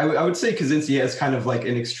would say Kaczynski has kind of like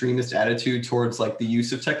an extremist attitude towards, like, the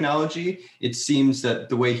use of technology. It seems that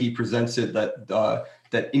the way he presents it,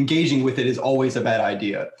 that engaging with it is always a bad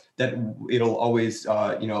idea, that it'll always,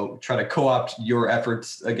 try to co-opt your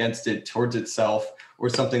efforts against it towards itself or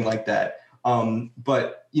something like that.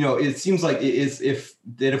 But it seems like if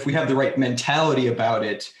we have the right mentality about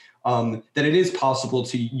it, that it is possible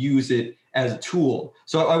to use it as a tool.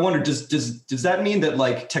 So I wonder, does that mean that,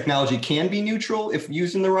 like, technology can be neutral if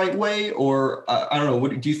used in the right way? Or I don't know,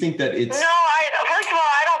 do you think that it's... No, first of all,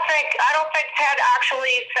 I don't think Ted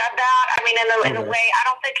actually said that. I mean, in the way, I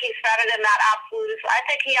don't think he said it in that absolute. I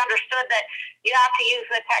think he understood that you have to use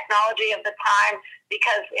the technology of the time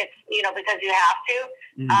because it's, because you have to.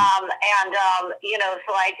 Mm-hmm.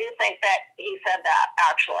 So I do think that he said that,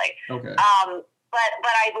 actually. Okay.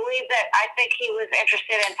 But I believe that, I think he was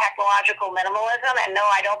interested in technological minimalism, and no,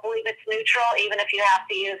 I don't believe it's neutral, even if you have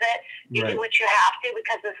to use it. You do what you have to,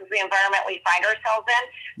 because this is the environment we find ourselves in.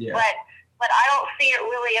 Yeah. But I don't see it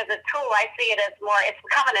really as a tool. I see it as more, it's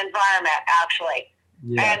become an environment, actually.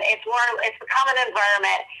 Yeah. And it's become an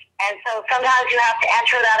environment. And so sometimes you have to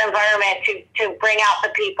enter that environment to bring out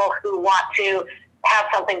the people who want to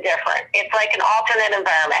have something different. It's like an alternate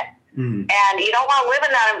environment. Mm. And you don't want to live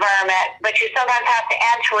in that environment, but you sometimes have to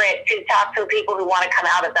enter it to talk to people who want to come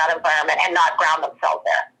out of that environment and not ground themselves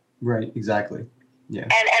there. Right. Exactly. Yeah.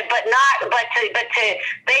 But to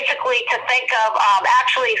basically to think of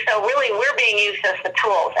actually, so really we're being used as the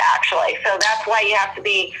tools, actually. So that's why you have to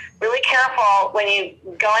be really careful when you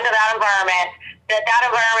go into that environment, that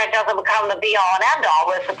environment doesn't become the be all and end all.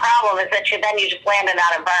 What's the problem is that you just land in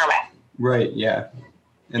that environment. Right. Yeah.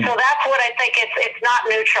 And so that's what I think. It's not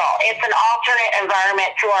neutral. It's an alternate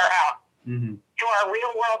environment to our own, to our real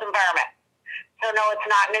world environment. So no, it's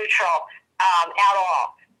not neutral at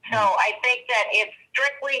all. So I think that it's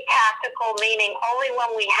strictly tactical, meaning only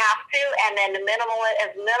when we have to, and then minimal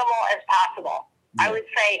as possible. Yeah. I would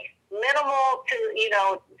say minimal to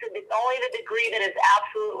only the degree that is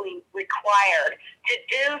absolutely required to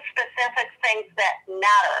do specific things that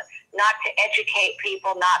matter, not to educate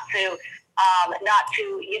people, not to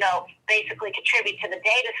basically contribute to the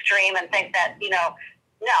data stream and think that, no,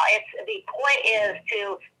 it's the point is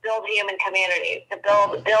to build human communities, to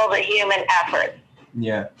build a human effort.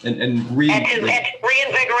 Yeah, and to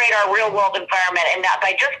reinvigorate our real world environment, and that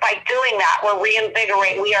by doing that,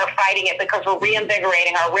 we are fighting it because we're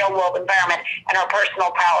reinvigorating our real world environment and our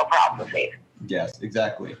personal power processes. Yes,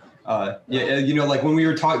 exactly. Like when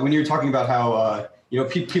you're talking about how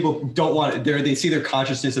people don't want they see their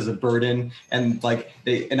consciousness as a burden, and like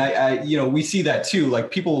we see that too.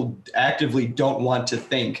 Like people actively don't want to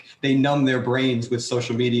think. They numb their brains with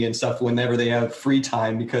social media and stuff whenever they have free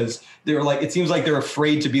time, because they're like, it seems like they're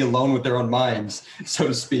afraid to be alone with their own minds, so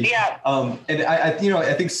to speak. Yeah. And I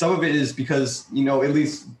think some of it is because, at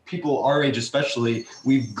least people our age especially,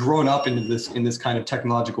 we've grown up in this kind of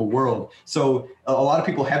technological world. So a lot of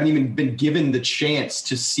people haven't even been given the chance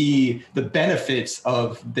to see the benefits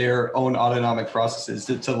of their own autonomic processes,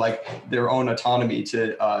 to like their own autonomy,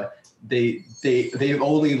 to they've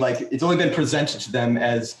only it's only been presented to them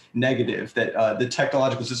as negative, that the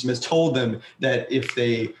technological system has told them that if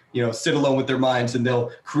they sit alone with their minds, and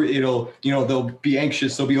they'll be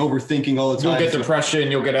anxious, they'll be overthinking all the time. You'll get depression,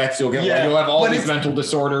 you'll get you'll have all these mental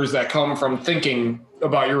disorders that come from thinking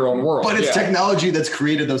about your own world. But it's technology that's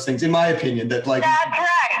created those things, in my opinion. That's right.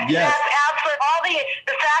 Yes. That's absolutely. All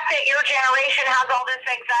the fact that your generation has all this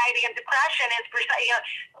anxiety and depression is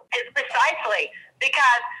precisely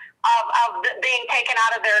because of being taken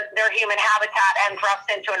out of their human habitat and thrust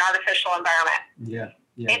into an artificial environment. Yeah.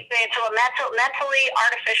 It's a mentally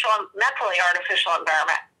artificial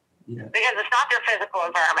environment. Yeah. Because it's not their physical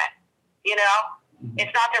environment. Mm-hmm.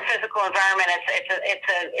 It's not their physical environment.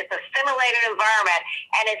 It's a simulated environment,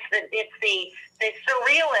 and it's the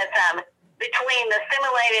surrealism between the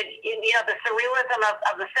simulated, the surrealism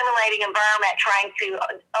of the simulating environment trying to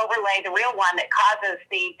overlay the real one that causes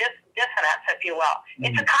the dissonance, if you will.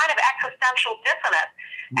 Mm-hmm. It's a kind of existential dissonance.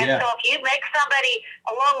 And so if you make somebody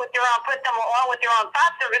put them along with their own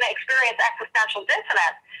thoughts, they're going to experience existential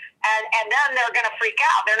dissonance. And then they're going to freak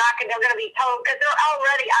out. They're going to be told, because they're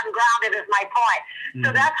already ungrounded, is my point. Mm-hmm.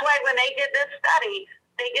 So that's why when they did this study,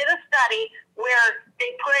 where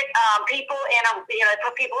they put people in a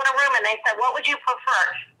room, and they said, what would you prefer?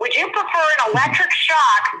 Would you prefer an electric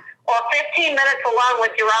shock or 15 minutes alone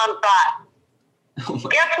with your own thoughts?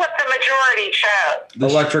 Guess what the majority chose?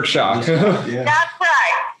 Electric shock. Yeah. That's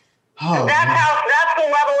right. Oh, that's the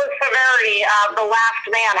level of severity of the last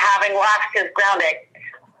man having lost his grounding.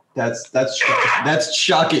 That's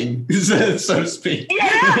shocking, so to speak. Yeah,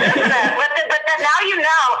 isn't it? But then now you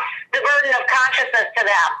know the burden of consciousness to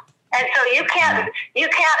them, and so you can't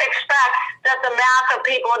expect that the mass of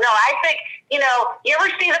people know. I think you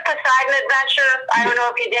ever see the Poseidon Adventure? I don't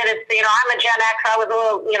know if you did. It's I'm a Gen X. I was a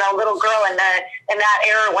little girl in that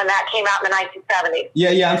era when that came out in the 1970s.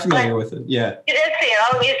 Yeah, I'm familiar with it. Yeah, you did see it.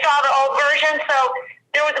 Oh, you saw the old version. So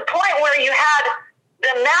there was a point where you had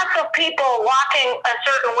the mass of people walking a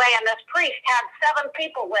certain way, and this priest had 7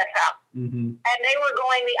 people with him, mm-hmm. and they were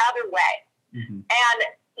going the other way, mm-hmm. and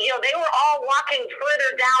they were all walking further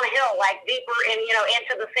downhill, like deeper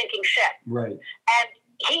into the sinking ship. Right. And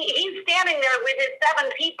he's standing there with his 7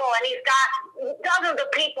 people, and he's got dozens of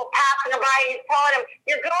people passing by. He's telling them,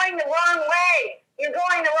 "You're going the wrong way. You're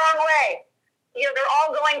going the wrong way." They're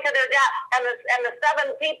all going to their death, and the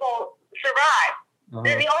 7 people survive. Uh-huh.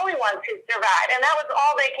 They're the only ones who survived, and that was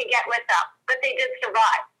all they could get with them. But they did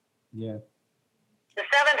survive. Yeah. The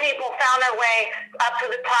 7 people found their way up to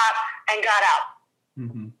the top and got out.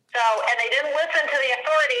 Mm-hmm. So, and they didn't listen to the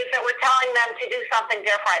authorities that were telling them to do something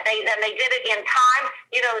different. They did it in time.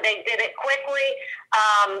 They did it quickly.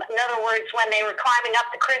 In other words, when they were climbing up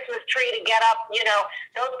the Christmas tree to get up,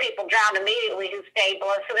 those people drowned immediately who stayed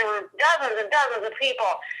below. So there were dozens and dozens of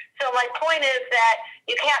people. So my point is that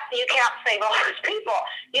you can't save all those people.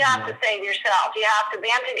 You have to save yourself. You have to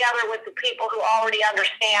band together with the people who already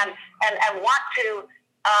understand and want to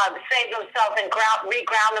save themselves and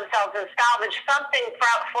reground themselves and salvage something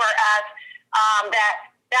for us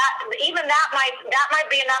that might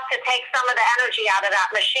be enough to take some of the energy out of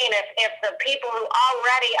that machine if the people who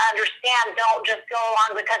already understand don't just go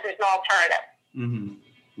along because there's no alternative. Mm-hmm.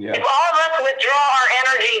 Yeah. If all of us withdraw our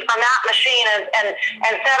energy from that machine and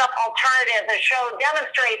set up alternatives and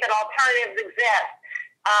demonstrate that alternatives exist,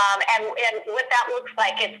 and what that looks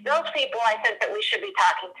like, it's those people I think that we should be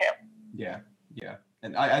talking to. Yeah.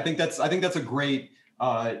 And I think that's a great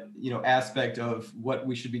aspect of what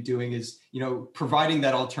we should be doing is providing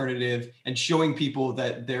that alternative and showing people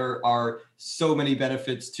that there are so many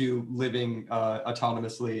benefits to living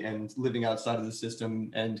autonomously and living outside of the system,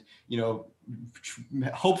 and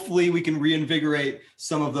hopefully we can reinvigorate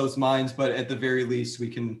some of those minds, but at the very least we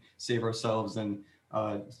can save ourselves and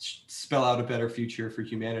spell out a better future for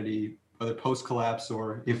humanity, whether post-collapse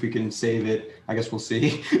or if we can save it. I guess we'll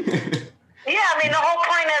see. Yeah, mean, the whole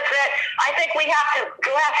point is that I think we have to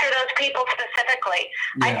go after those people specifically.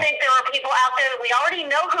 Yeah. I think there are people out there that we already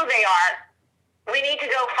know who they are. We need to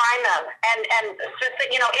go find them, and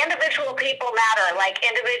individual people matter, like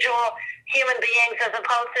individual human beings, as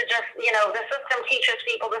opposed to just, the system teaches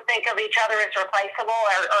people to think of each other as replaceable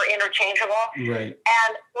or interchangeable. Right.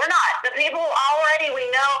 And we're not. The people already we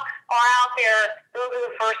know are out there. Those are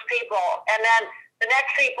the first people, and then the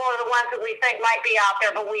next people are the ones that we think might be out there,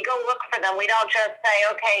 but we go look for them. We don't just say,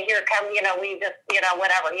 okay, here come, we just,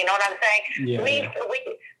 whatever. You know what I'm saying? Yeah. We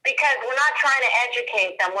because we're not trying to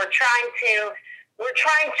educate them. We're trying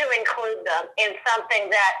to include them in something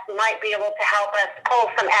that might be able to help us pull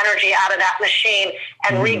some energy out of that machine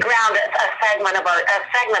and reground a segment of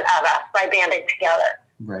us by banding together.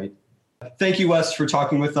 Right. Thank you, Wes, for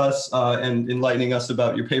talking with us and enlightening us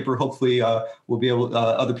about your paper. Hopefully, we'll be able,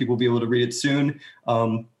 other people will be able to read it soon.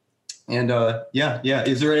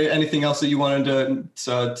 Is there anything else that you wanted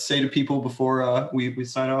to say to people before we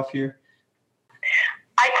sign off here?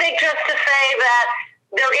 I think just to say that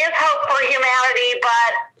there is hope for humanity,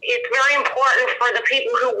 but it's very important for the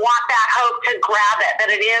people who want that hope to grab it.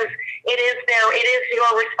 That it is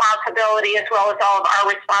your responsibility as well as all of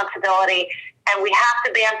our responsibility, and we have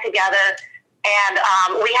to band together. And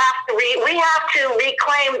we have to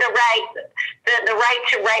reclaim the right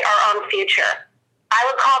to write our own future. I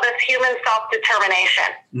would call this human self-determination.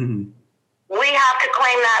 Mm-hmm. We have to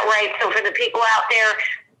claim that right. So for the people out there,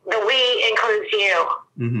 the we includes you.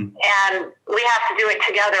 Mm-hmm. And we have to do it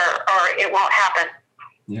together or it won't happen.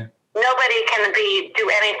 Yeah. Nobody can do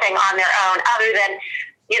anything on their own other than,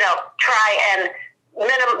 try and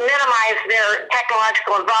minimize their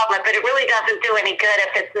technological involvement, but it really doesn't do any good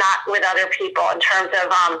if it's not with other people in terms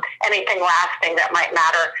of anything lasting that might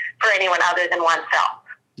matter for anyone other than oneself.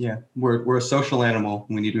 Yeah, we're a social animal.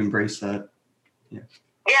 We need to embrace that. Yeah.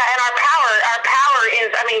 Yeah, and our power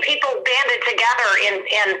is, people banded together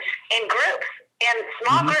in groups, in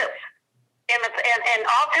small groups, and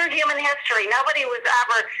all through human history. Nobody was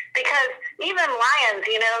ever, because even lions,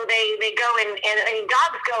 they go in, and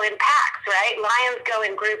dogs go in packs, right? Lions go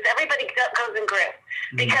in groups. Everybody goes in groups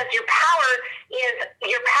because your power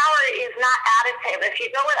is not additive. If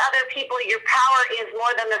you go with other people, your power is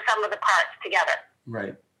more than the sum of the parts together.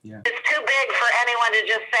 Right. Yeah. It's too big for anyone to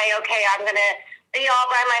just say, okay, I'm going to be all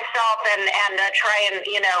by myself and try and,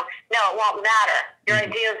 no, it won't matter. Your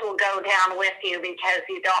ideas will go down with you because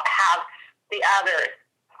you don't have the others.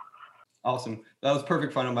 Awesome. That was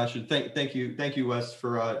perfect final message. Thank you, Wes,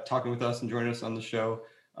 for talking with us and joining us on the show.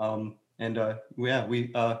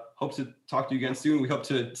 We hope to talk to you again soon. We hope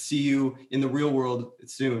to see you in the real world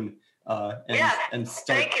soon. And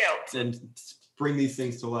bring these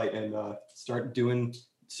things to light and start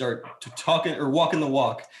talking or walking the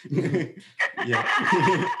walk.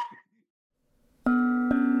 Yeah.